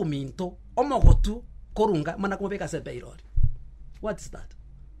Tato Minto, Omogotu, Korunga, Manakobeka Sebeirod. What is that?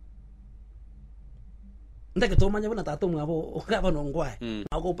 I don't know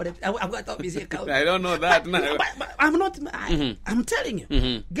that now. I'm not. I'm telling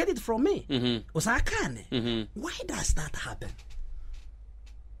you. Get it from me. Why does that happen?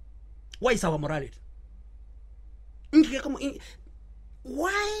 Why is our morality?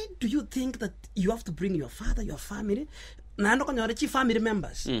 Why do you think that you have to bring your father, your family, family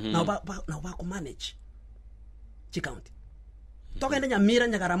members now manage county? Talking Nyamira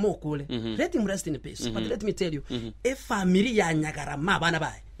Nyagaramo kule. Let him rest in peace. But let me tell you, a family ya Nyagarama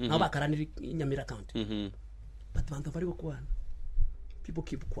banabai. Now bakarani Nyamira County. But people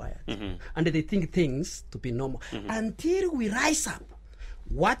keep quiet. And they think things to be normal. Until we rise up.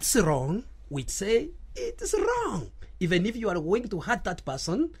 What's wrong? We say it is wrong. Even if you are going to hurt that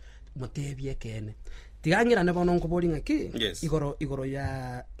person, motebie kene tigangira ne bono nkobori ngaki Yes. igoro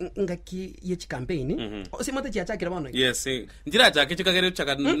ya ngaki ye campaign si mote chia chakira bono Yes, njira chake chikagere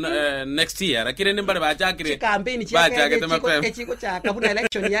chaka next year akire nembale ba chakire campaign chia chiko cha kabuna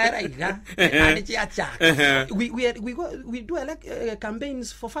election ya raiga ani chia chaka we do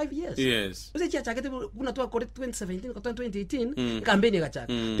campaigns for 5 years. Yes. Uze chia chaka kuna tu 2017 kwa 2018 campaign ya chaka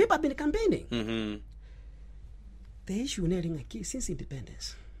people have been campaigning. The issue ngaki since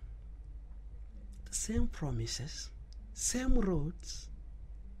independence, same promises, same roads.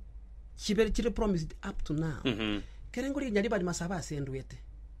 Chibere promised up to now. Kerengori nyali bali masaba asendwete.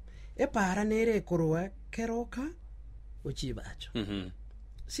 E para nere koroa keroka uchibacho.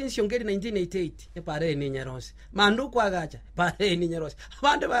 Since yongeri 1988 e para ni nyarosi. Mandu kwa gacha para ni nyarosi.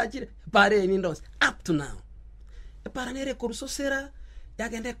 Abande bachire para ni ndosi up to now. E para nere koruso sera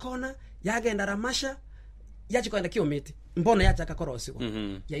yagende kona yagenda ramasha yachikwenda kiomiti. Mbona yachaka korosi ko.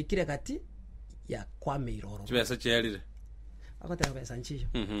 Yaikire kati ya kwa meiroro. Chibesa chelire. Akotera pesa nchiyo.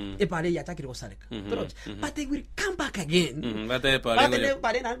 Epale yatakiri kosareka. But they will come back again.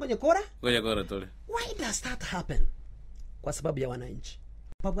 Pale na ngoje kora? Ngoje kora tole. Why does that happen? Kwa sababu ya wananchi.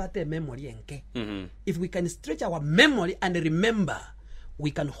 Babu ate memory enke. If we can stretch our memory and remember,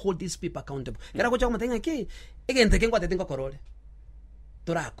 we can hold these people accountable. Kera ko chama tenga ke egente ke ngwate tenga korole.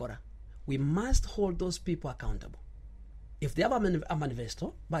 Tora kora. We must hold those people accountable. If they have a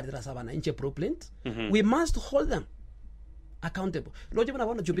manifesto, but there is a inche proplant, we must hold them accountable. Loje mna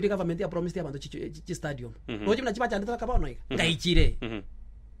wana Jubilee government ya promise ya bantu chi stadium. Loje mna chibacha ndata kabano ika. Ngaichire.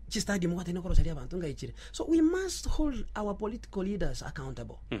 Chi stadium ngate no korosalia bantu ngaichire. So we must hold our political leaders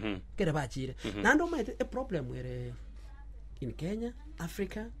accountable. Kere bachire. Nando mete a problem where in Kenya,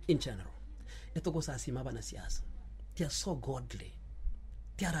 Africa in general. Etoko sasima bana siasa. They are so godly.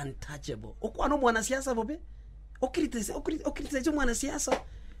 They are untouchable. Okwano mwana siasa bobe. Okriteze mwana siasa.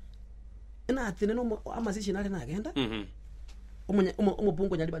 Ena atene no amazishi nale na agenda.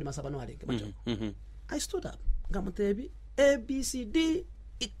 Umubungo nyali bali masaba no aleke macho. I stood up. Ngamutebi ABCD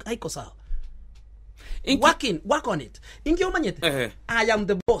iko sawa. Work on it. Ingi omanyete. I am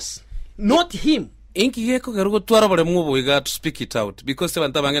the boss, not him. Inki yeko garugo twara bale mubo iga to speak it out because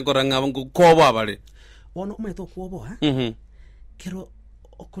sebanta bange koranga kobo abale. Wono umeto kuobo ha? Kero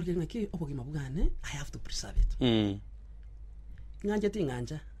okolengaki obogima bugane, I have to preserve it. Nganja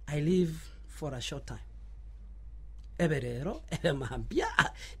tinganja, I live for a short time. Eberero, emambia,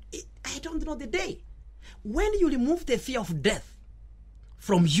 I don't know the day. When you remove the fear of death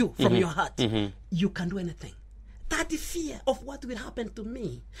from you, from your heart, you can do anything. That fear of what will happen to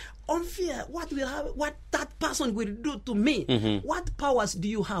me, on fear what will happen, what that person will do to me, what powers do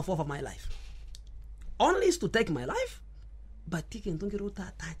you have over my life? Only is to take my life, but taking don't get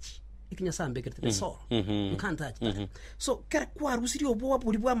touch. Ikinya sambe kete the soul. You can't touch that. So kera kwa rusiri obo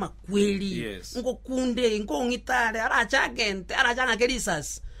bulibwa makweli. Ngo kunde, ngo ngitare, aracha gente, aracha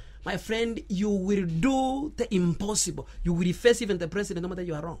ngakelisas. My friend, you will do the impossible. You will face even the president no matter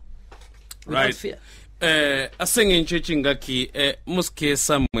you are wrong. Without fear. Asenga nchechingaki muske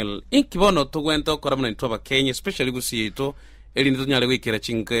Samuel inkibono tugwento koramuna ntwa Kenya especially gusiyito eli ndonyale wikira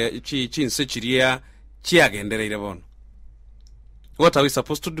chinse chiria chiagendereire bono. What are we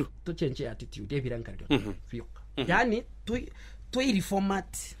supposed to do? To change attitude every rank. Yani to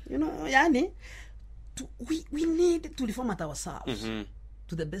reformat, you know, yani we need to reformat ourselves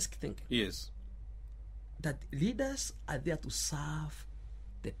to the best thinking. Yes. That leaders are there to serve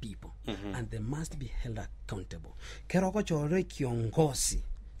the people and they must be held accountable. Keroko chore kiongozi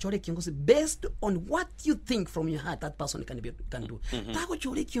based on what you think from your heart that person can do. Tako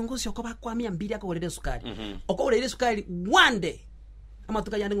chore kiongozi okoba kwa 200 akolele sukari. Okolele sukari one day. Ama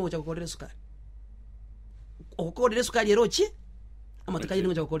tukayande ngocha okolele sukari. Okolele sukari erochi ama tukayande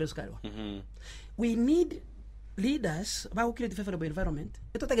ngocha okolele sukari. We need leaders ba create favorable environment.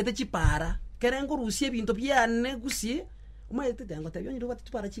 Eto tagete chipara kerengo rusie bintu byane gusie. Umayete tango tabyo nyiro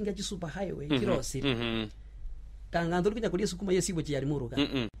bati para chinga chi super highway Riose. Kanga ndori kunya kuri sukuma yesibo chi yali muruka.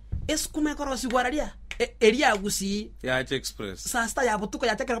 Esukuma korosi gwaralia eria gusi ya express. Sasta ya butuko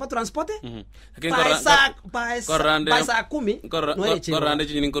ya tekera pa transporte. Paisa 10 korande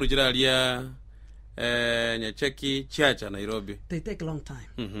chini nkorujira alia nyacheki chacha Nairobi. They take a long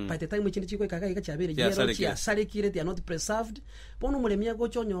time. By the time we chiko kaka ika chabere yero chia salikire they are not preserved. Pono mulemia go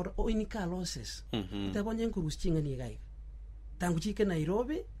chonyor o inika losses. Tabonye nkuruschinga ni gai. Tangu chike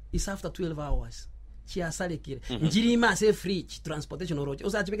Nairobi is after 12 hours. Chia salikire. Njirima se fridge transportation oroje.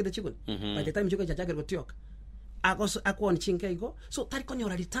 Osa chibeke te chikun. By the time chiko chachake go tiok. Ako on chinke go. So tarikon your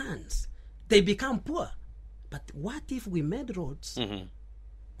returns. They become poor. But what if we made roads?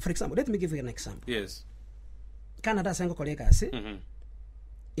 For example, let me give you an example. Yes. Canada sengo koleka se.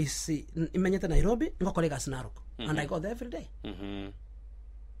 is imenyete Nairobi ngokore gas Narok and I go there every day.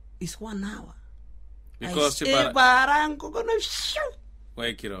 It's 1 hour. Because barango gono shoo.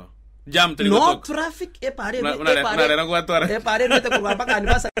 Waikiro. Jam No traffic pare no te kwa mpaka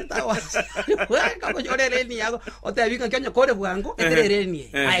anibasa tawa. Kako jore ni yago o te abika kenya kore bwango eterere ni.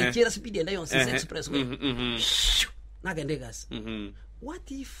 Ai chira speed enda yon 6 expressway. Na kende gas.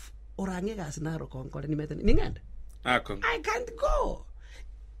 What if orange gas Narok konkole ni meten ningenda? I can't go.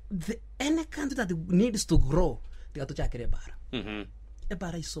 Any country that needs to grow, they got to check it bara.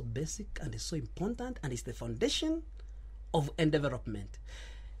 Ebara is so basic and it's so important and it's the foundation of development.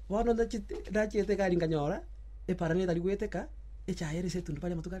 One of the chiteka in Kanyora, Ebara ni taliweteka, echaere se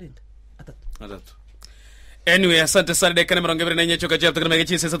tunupale matukarenda. Atatu. Anyway, asante sana dekane marongevere na nyecho kajia tukana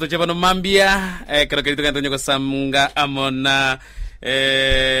megechi sesa tocheva no mambia kero kiritu kanto nyoko samunga amona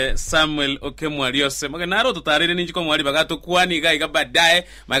Samuel Okemwa Riose maga naro tutarire ninji ko mwali bagato kwani ga badaye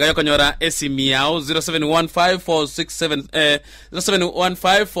maga yoko nyora esimiao 071546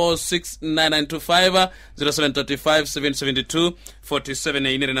 0715469925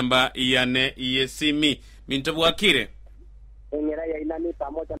 0735 ine namba yane yesimi mintobu akire Eng'era ya inani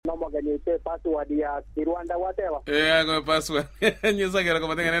pamoja na mwageni password ya Kirwanda whatever. Go password. Nyesa kero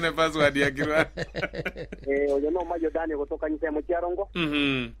ko tenga nene password ya Kirwanda. Oyo no mayo dani kutoka nje mu Kiarongo.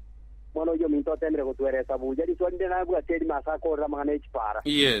 Mono yo minto tendre kutweresa buja di swande na bwa tedi masako ra mangane chipara.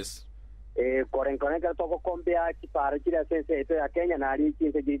 Yes. Korenka toko kompea chipara kila sense eto ya Kenya na ali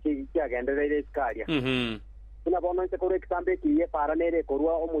chinse jiki kiagendere skaria. Kuna bono se kore kitambe kiye para nere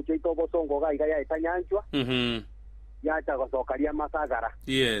korwa omucho itobo songo ga iga ya itanyanchwa. Ya chagosokaria masagara.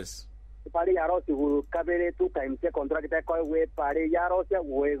 Yes. Pare yarosi kabere tu kaimse contract ko we pare yarosi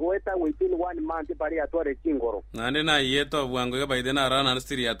we weta within 1 month pare atware chingoro. Nande na yeto bwango ga baide na rana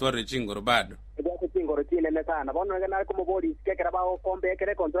stiri atware chingoro bado. Ebo chingoro chine ne sana bono ga como body kekera ba kombe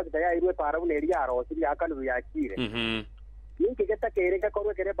kere contract ya irwe para uneri yarosi ya kanu ya chire. Ninki geta kere ka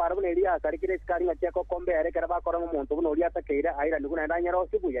korwe kere para uneri ya sari kire skari ngache ko kombe are kera ba koramo monto uno ria ta kere aira nuguna na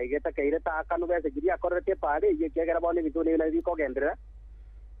yarosi buya geta kere ta kanu be se giria korete pare ye kegera bone bitune na biko gendera.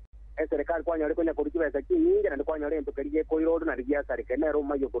 Serikali kwa nyore kwenye kuruchi besa kingi na kwa nyore ndo keriye koirodo na rigia sarike na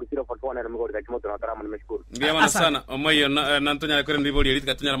roma yo kurusiro fatwana na mgori da kimoto na taramu nimeshukuru. Ndio maana sana omoyo na ntonya kore ndiboli yeri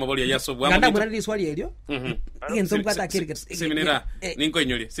katunya maboli ya sobu ambo. Nganda mwana swali elio? Ngento mkata kirike. Seminera. Ninko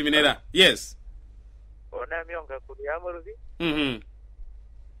inyori. Seminera. Yes. Ona mionga kuri amoruzi.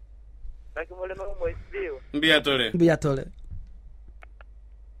 Nakimole no moisio. Mbiatole.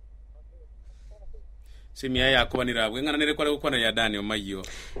 Simia ya kubanira ngana nere kwale kwana ya dani omayo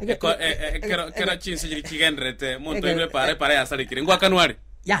kera chinse jiri kigendrete monto ibe pare ya salikire ngwa kanwari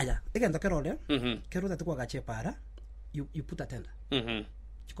ya egenda kerole kero that kwa gache para you put a tender you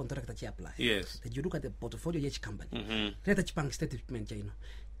contract that you apply. Yes. That you look at the portfolio of each company reta chipang statement chaino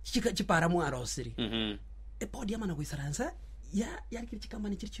chipara mu arosiri e podium na kuisaransa ya kiri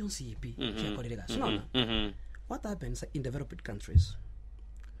chikamani chiri chonsi ipi chakorega so what happens in developed countries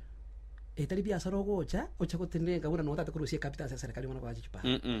etali bia sarogo ocha kotendenga una nota te kurusia capital ya serikali mwana kwa chipa.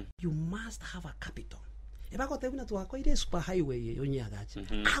 You must have a capital. Eba ko tebuna tu ko ile super highway yonya gachi.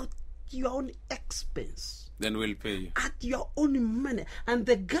 At your own expense. Then we'll pay you. At your own money. And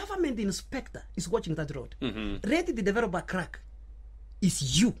the government inspector is watching that road. Ready to develop a crack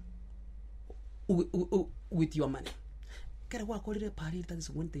is you with your money. Kera wa ko ile pari that is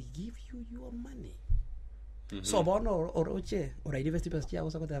when they give you your money. So bono or oche or university past ya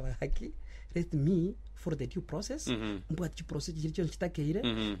osako tava haki let me for the due process mbwa due process jiricho chitakeire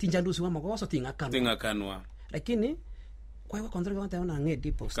tinjandusi wa magoso tingakanwa lakini kwa hiyo contract wanta ona nge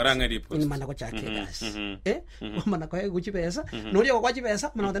deposit karanga deposit ni mana ko chake gas mana ko guchi pesa no kwa chi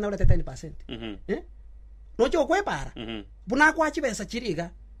pesa mana tena ule 10% no kwa para buna kwa chi pesa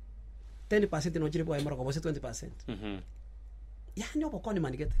chiriga 10% no chiri kwa mara ko 20% yani obo ni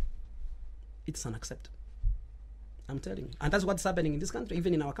manigete it's unacceptable. I'm telling you. And that's what's happening in this country,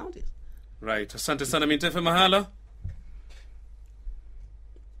 even in our counties. Right. Asante sana Minto FM. Hello?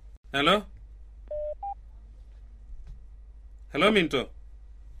 Hello? Hello, Minto?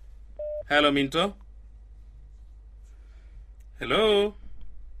 Hello, Minto? Hello?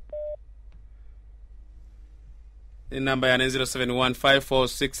 The number is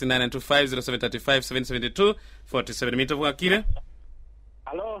 0715469925 0735 Minto Wakire?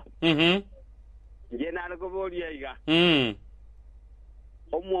 Hello? Jena alikobolia iga.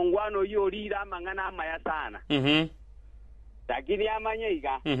 Omwongwano yolira mangana amaya sana. Lakini amanye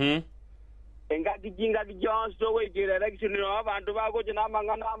iga. Enga kijinga kijonso wekira election no abantu bako jina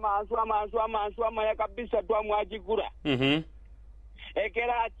mangana amansu amaya kabisa twa mwajikura.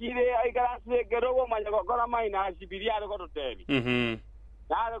 Ekera achire ekera sekero go manya kokora maina asibiria ko totebi.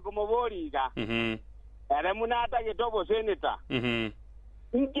 Dale como boliga. Ere munata gitobo seneta.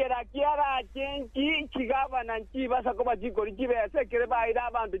 Nkera kiara chenchi chigaba na nchi basa kuba chikori chibese kire baida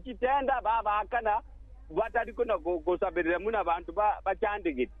abantu chitenda baba akana batari kuna gosabirira muna abantu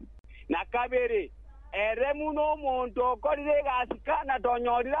bachandigiti. Nakabere ere muno muntu okorire gasikana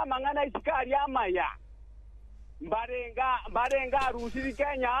tonyorira mangana isikari amaya. Mbarenga rusiri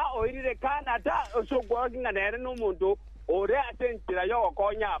Kenya oirire Canada osogwaginga nere no muntu ore atentira yo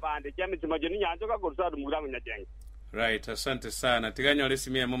konya abande chemisimo jeni nyanzo ka kurusadu mugiramu nyajenga. Right, asante sana. Tiganya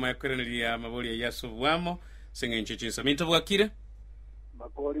olesimia mama yakwerenelia maboli ya subwamo singe nchichinsa. Minto bwakire?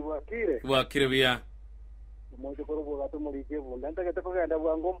 Makori bwakire bia. Mojo korobo gato mulikevu. Ndanta ketako ganda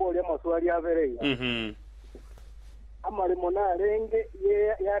bwangombo ya maswali averei. Amali mona renge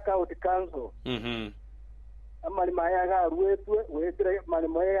ya county council. Amali maya ga ruetwe wetire mali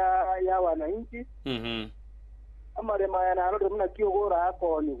maya ya wananchi. Amali maya na ro mna kiogora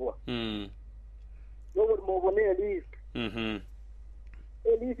akonigwa. Yogo mobone elisi.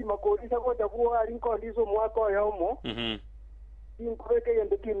 Elisi makolisa ko tabuwa ali kondizo mwako ya umo. Inkweke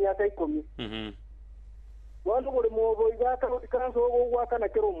yende kimyaka 10. Wandu kuri mobo igaka utikanso go gwaka na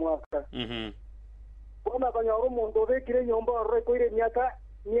kero mwaka. Bona kanyoro mondo bekire nyomba reko ile myaka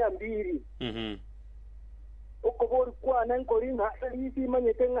 200. Okobori kwa nankorina elisi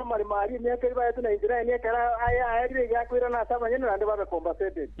manyetenga mari myaka iba na indira ne kara aya ile yakwira na sabanye nande babe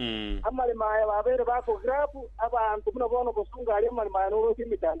compensated. Amali maya babere bako grafu abantu muno bono kusunga ali mali maya no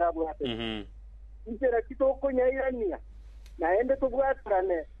kimitandabo ate. Intera kitoko nyairania. Naende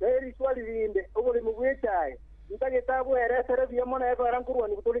tubwatrane very swali linde obuli mugwechaye ntagetabu eresere byamona yako arankuru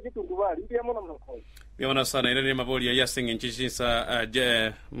ni kutoli kitundubali byamona mnako byamona sana ile ni maboli ya singe nchishinsa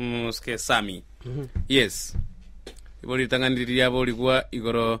muske sami. Yes, iboli tangandiria boli kwa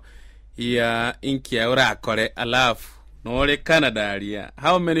igoro ya inki ya urakore alafu nole Canada alia.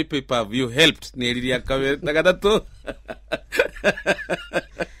 How many people have you helped neliria kawe takatatu?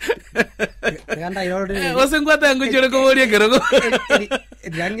 Ganda yorode. Wasengwata ngujole ko boli keroko.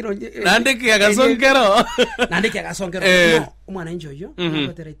 Nandike agasonkero. Nandike agasonkero. No, umwana injoyo.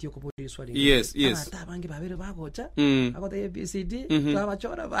 Ngotereti ko boli swali. Yes. Ata bangi babere bagocha. Agote ABCD.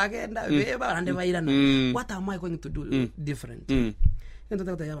 Twabachora bagenda beba ande bairana. What am I going to do different? Ento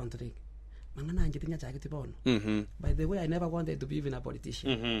takota yabantu reke. Mangana njitinya chake tipono. By the way, I never wanted to be even a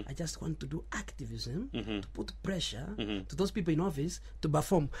politician. I just want to do activism, to put pressure to those people in office to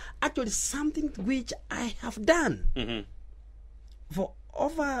perform. Actually, something which I have done for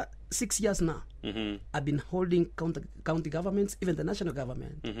over 6 years now. I've been holding county governments, even the national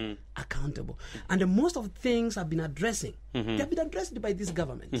government, accountable. And most of the things I've been addressing, they have been addressed by these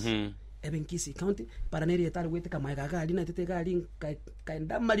governments. Even Kisi County, Paraneri etar wete kama gagali na tete gali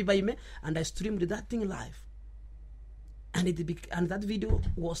kaenda malibaime, and I streamed that thing live, and and that video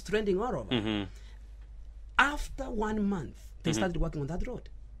was trending all over. After 1 month, they started working on that road.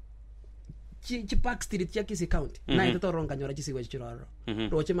 Chipak Street Kisi County, na ito ronga nyora chisi wechiroro,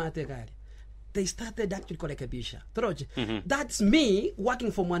 roche mate gali. They started actually collect a bisha. That's me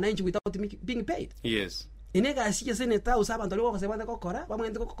working for Mwananchi without me being paid. Yes. Inega asiye seneta usaba ntoliwa kusebanda kokora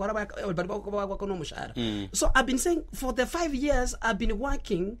bamwende kokora ba kono mushara. So I've been saying for the 5 years I've been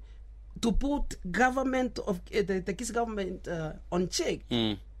working to put government of the Kisi government on check.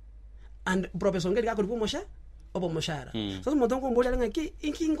 And Professor Ngeri gakolipo musha obo mushara. So modongo ngoli ngaki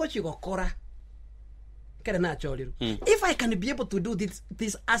inkingo chikokora. Kera na choliro. If I can be able to do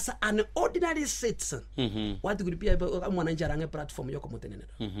this as an ordinary citizen, what could be able Mwananchi arange platform yoko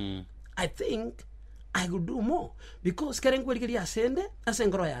mutenenera. I think I could do more because keren kweli asende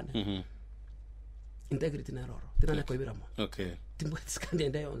asengro yane. Integrity na roro. Tinana koibira mo. Okay. Timbo skande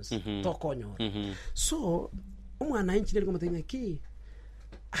ndeyons. To konyo. So Mwananchi ndiko mutenga ki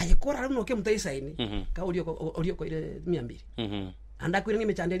ayekora runo ke mutaisa ini. Ka ulio ko ile 200. Anda kwiri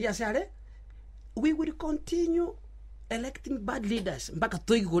ngimechandelia sale. We will continue electing bad leaders mpaka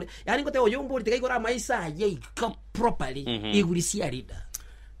toigore. Yani ngote oyombo litigaigora maisa ye properly igurisia leader.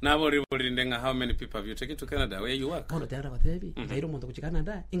 Now, how many people have you taken to Canada? Where you work? Oh, no, there are baby. I don't want to go to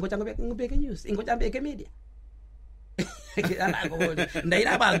Canada. Ingo chango beke news. Ingo chango beke media.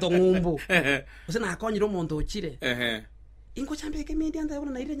 Ndaira bantu ngumbu. Usina akonyi ro muntu ochire. Ingo chango beke media nda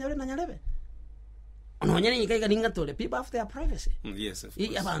yona naire nyore na nyarebe. Ono nyene nyika ninga tole. People have their privacy. Yes, of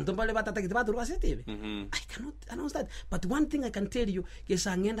course. Abantu bale batata kitibatu rwasetibe. I cannot announce that. But one thing I can tell you is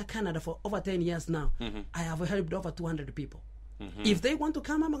ngenda Canada for over 10 years now. I have helped over 200 people. If they want to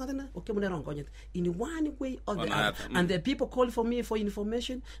come, I'm going to in one way or the other. And the people call for me for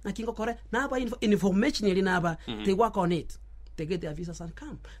information. Na kingo kore na ba information ili na ba they work on it. they get their visas and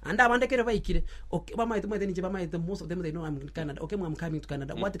come. And I want to get away. Okay, most of them they know I'm in Canada. Okay, I'm coming to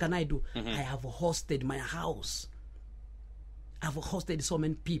Canada. What can I do? I have hosted my house. I've hosted so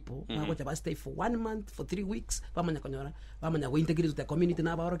many people. I stay for 1 month, for 3 weeks.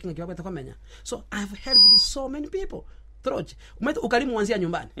 So I've helped so many people. Ukarimu wanzia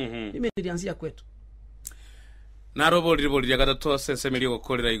nyumbani. Mimi nilianzia kwetu. Naroboli yakatato sensemeli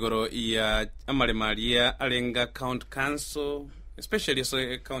gukorera igoro ya amalemaria alenga county council, especially so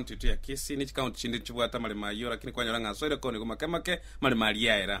county to ya Kisi ni county chindi chibwata malemayo lakini kwanyora ngaso ile koni kumakemake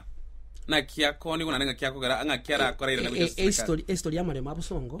malemaria era na kiakoni kuna nenga kiako gara anga kiara akora ile na history ya malema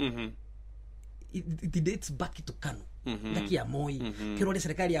busongo. It dates back to Kano. Ngaki ya Moi. Kirole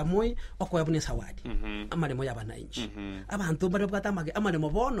serikali ya Moi okwa yabune sawadi. Amalemo y'abananchi. Abantu bari bwata amalemo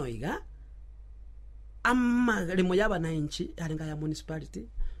bono iga. Amalemo y'abananchi arenga ya municipality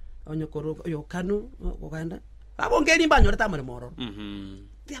onyokoro yo Kano Uganda. Abongeri mbanyora tamalemo oro.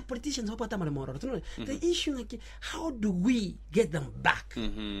 They are politicians who put amalemo oro. The issue like how do we get them back?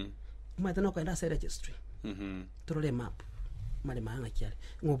 Matano kwenda sa registry. Turole map. Malema anga kiale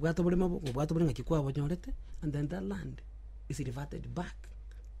ngobwato bole ngakikwa bonyorete, and then that land is reverted back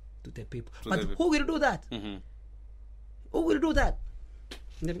to the people. But who will do that? Who will do that?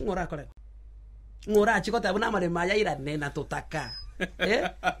 Ngora kore ngora chikota abuna malema ya ira nena totaka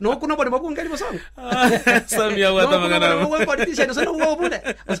no kuno bole mabunga libo song samia wata magana no politician so no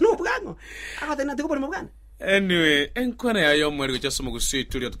bule no bugano akata na tiko bole mabugana. Anyway, enkwana ya yomwe gicyasomo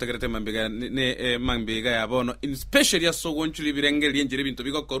gusituri tutagerete mambiga ne mambiga yabono especially yaso wonchuli birengeli njire bintu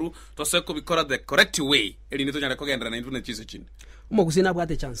bigokoru toseko bikora the correct way eli nito nyara kogendera na induna chizo chini umugusina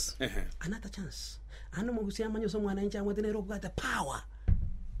bwate chance another chance ano mugusina manyo so mwana incha amwe tenero bwate power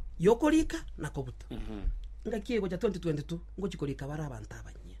yokolika na kobuta ngakiye go cha 2022 ngochikolika bara abantu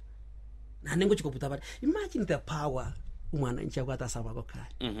abanye na nengo chikobuta bara. Imagine the power umwana incha bwata sabago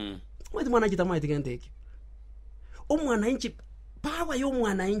kai mwana chitama itikendeki umwananchi power yo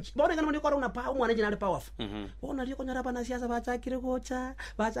mwananchi bona kana ndiko una power umwananchi nali powerful bona liko nyara bana siasa bachakire gocha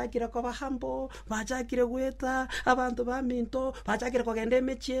bachakire ko bahambo bachakire gweta abantu ba minto bachakire ko gende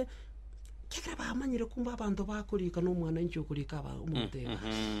meche kekera bamanyire kumba abantu bakulika no mwananchi okulika ba umutera.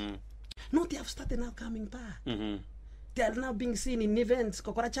 No, they have started now coming back. They are now being seen in events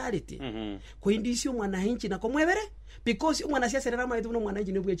kokora charity. Ko indisio mwananchi na komwebere because mwanasiasa era maitu no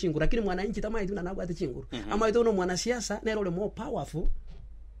mwananchi nebwe chinguru lakini mwananchi tamaitu na nagwa chinguru amaitu no mwanasiasa na role more powerful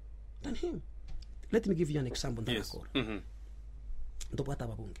than him. Let me give you an example. Yes. Ndobata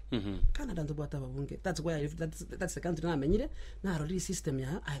babunge. Canada ndobata babunge. That's why that's the country na amenyire na role system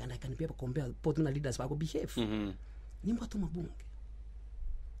ya I can be able to compare both leaders bako behave. Nimba to mabunge.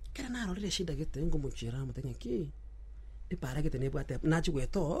 Kera na role shida gete ngo muchira mutenya ki ipara gete nebwate na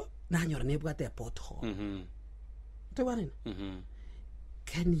chigweto na nyora nebwate pothole.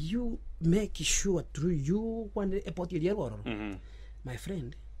 Can you make sure through you when a pot your my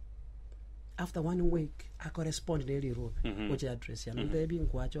friend after 1 week I correspond daily road which address ya mbebi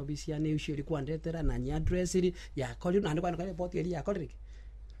nkwacho bisi ya ne ushiri kwandetera na nya address iri ya koli na ndikwa ndikwa pot iri ya koli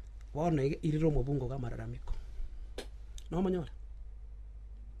wona iri romo bungo kamararamiko no manyora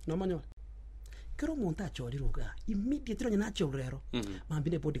kero monta chori ruga immediately na chorero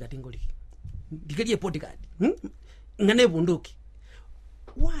mambine bodyguard ngoli dikelie bodyguard ngane bunduki.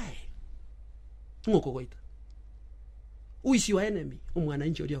 Why? Ngoko goita. Who is your enemy?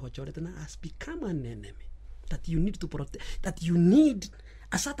 Umwananchi odi akochorete na has become an enemy that you need to protect, that you need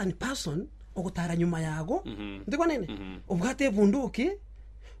a certain person okutara nyuma yago ndiko nene obwate bunduki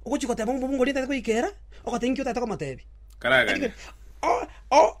okochikote bongo lita kwikera okotenkyo tatako matebi karaga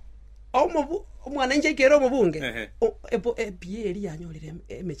umwananchi ikero mubunge epieri yanyorire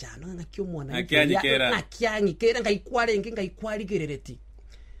emechano ngakyo mwananchi nakyangi ngaikwale gerereti.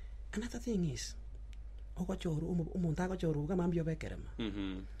 Another thing is okochoro umuntu akochoro kama mbyo bekerema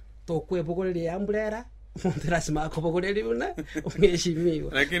tokwe bogolele ambrera monterasima ko bogolele una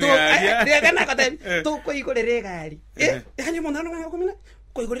ungeshimiwa lakini ya kana kata tokwe ikolere gari hanyo mondano ngakomina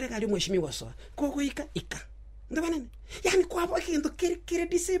ko ikolere gari mweshimiwa so ko ika ndabanene yani kwa hapo kintu kire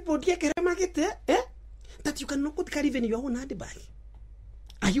disabled yekere magete that you cannot carry even your own handbag.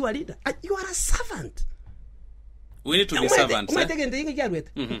 Are you a leader? You are a servant. We need to be servants. Umetege ndinge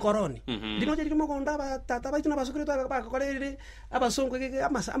kyarwete koroni ndino je kimo konda ba tata ba tuna basukuru ba kolere abasongo ke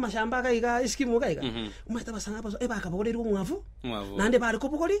amashamba kaiga iskimu kaiga umeta basanga baso eba kabokolere umwavu nande bari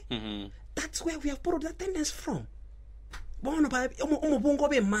kopokoli. That's where we have borrowed that tendency from. Bono ba umubungo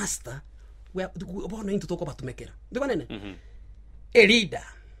be master we bono into talk about tumekera ndiko nene a leader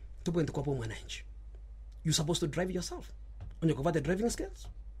to point kwa mwananchi. You supposed to drive yourself on your the driving skills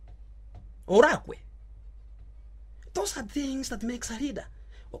orakwe those are things that makes a leader.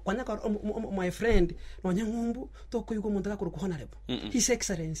 Kwanyaka my friend nonyangumbu toko yuko muntu akuru honorable his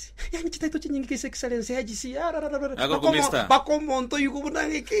excellency yani chitaito chinyingi his excellency hajisi bakomonto yuko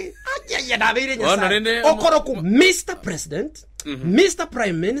bunangiki ya nabire nyasa okoroku Mr President Mr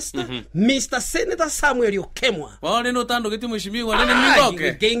Prime Minister Mr Senator Samuel Okemwa wale no tando kiti mheshimiwa nene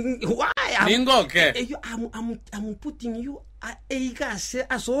ningoke I'm putting you eigase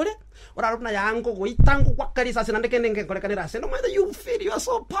asore oraruna yango goitango kwakarisa sinandekenge korekanira no matter you feel you are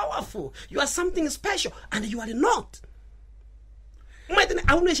so powerful, you are something special and you are not. Maitene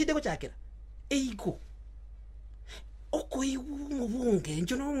aune shide ko chakera eiko oko iwu mubunge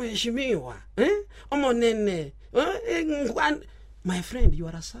njono mheshimiwa omonene my friend, you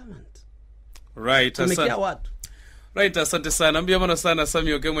are a servant. Right, asante sana. Mbiyamano sana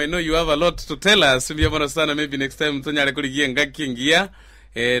Sami Okemwa. I know you have a lot to tell us. Mbiyamano sana, maybe next time mtonyale kuligia ngaki ngia.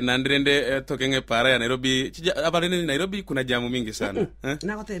 Na ndrende tokenge para ya Nairobi. Abalene Nairobi kuna jamu mingi sana.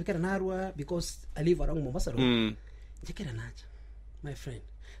 Na kote ebikera narwa because I live around Mombasa road. Njekera naja. My friend,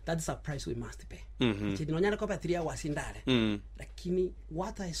 that is a price we must pay. Chidinonyana kwa 3 hours indale. Lakini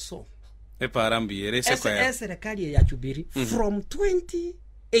what I saw eparambi erese kwa ya serikali ya Chubiri from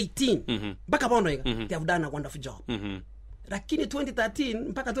 2018 mpaka bono they have done a wonderful job. Lakini 2013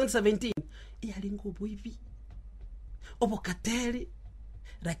 mpaka 2017 yalingobo hivi obokateli,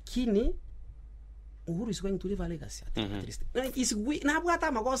 lakini Uhuru is going to leave a legacy at least. Is we na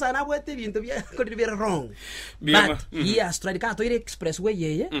bwata makosa na bwete bintu bya could be wrong. But he has tried to expressway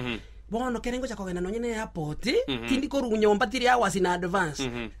yeye bono kerengo cha kogenda nonyene airport tindi ko runyomba 3 hours in advance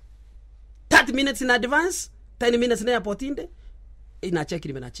 30 minutes in advance 10 minutes in airport inde ina check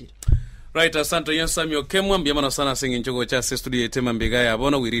limenachira. Right, asante yon Sami Okemwa. Mbiyamano sana singi nchogo cha studio yetema mbigaya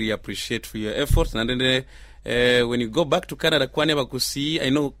abono. We really appreciate for your effort. Nandende when you go back to Canada kwani abakusi I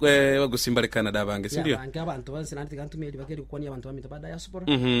know bagusimbale Canada bange sindio? Bange abantu banse nanti kantu meli bakeri kwani abantu bamita bada diaspora.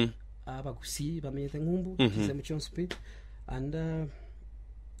 Abakusi bamite ngumbu kize muchon speed and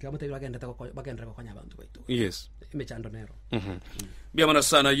kamata bagenda kwa abantu baitu. Yes. Imechando nero. Mbiyamano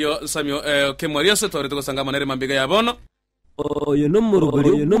sana yo Sami Okemwa Riose tore to sangama nere mambigaya abono. Oyo no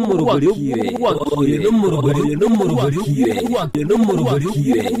murugori kire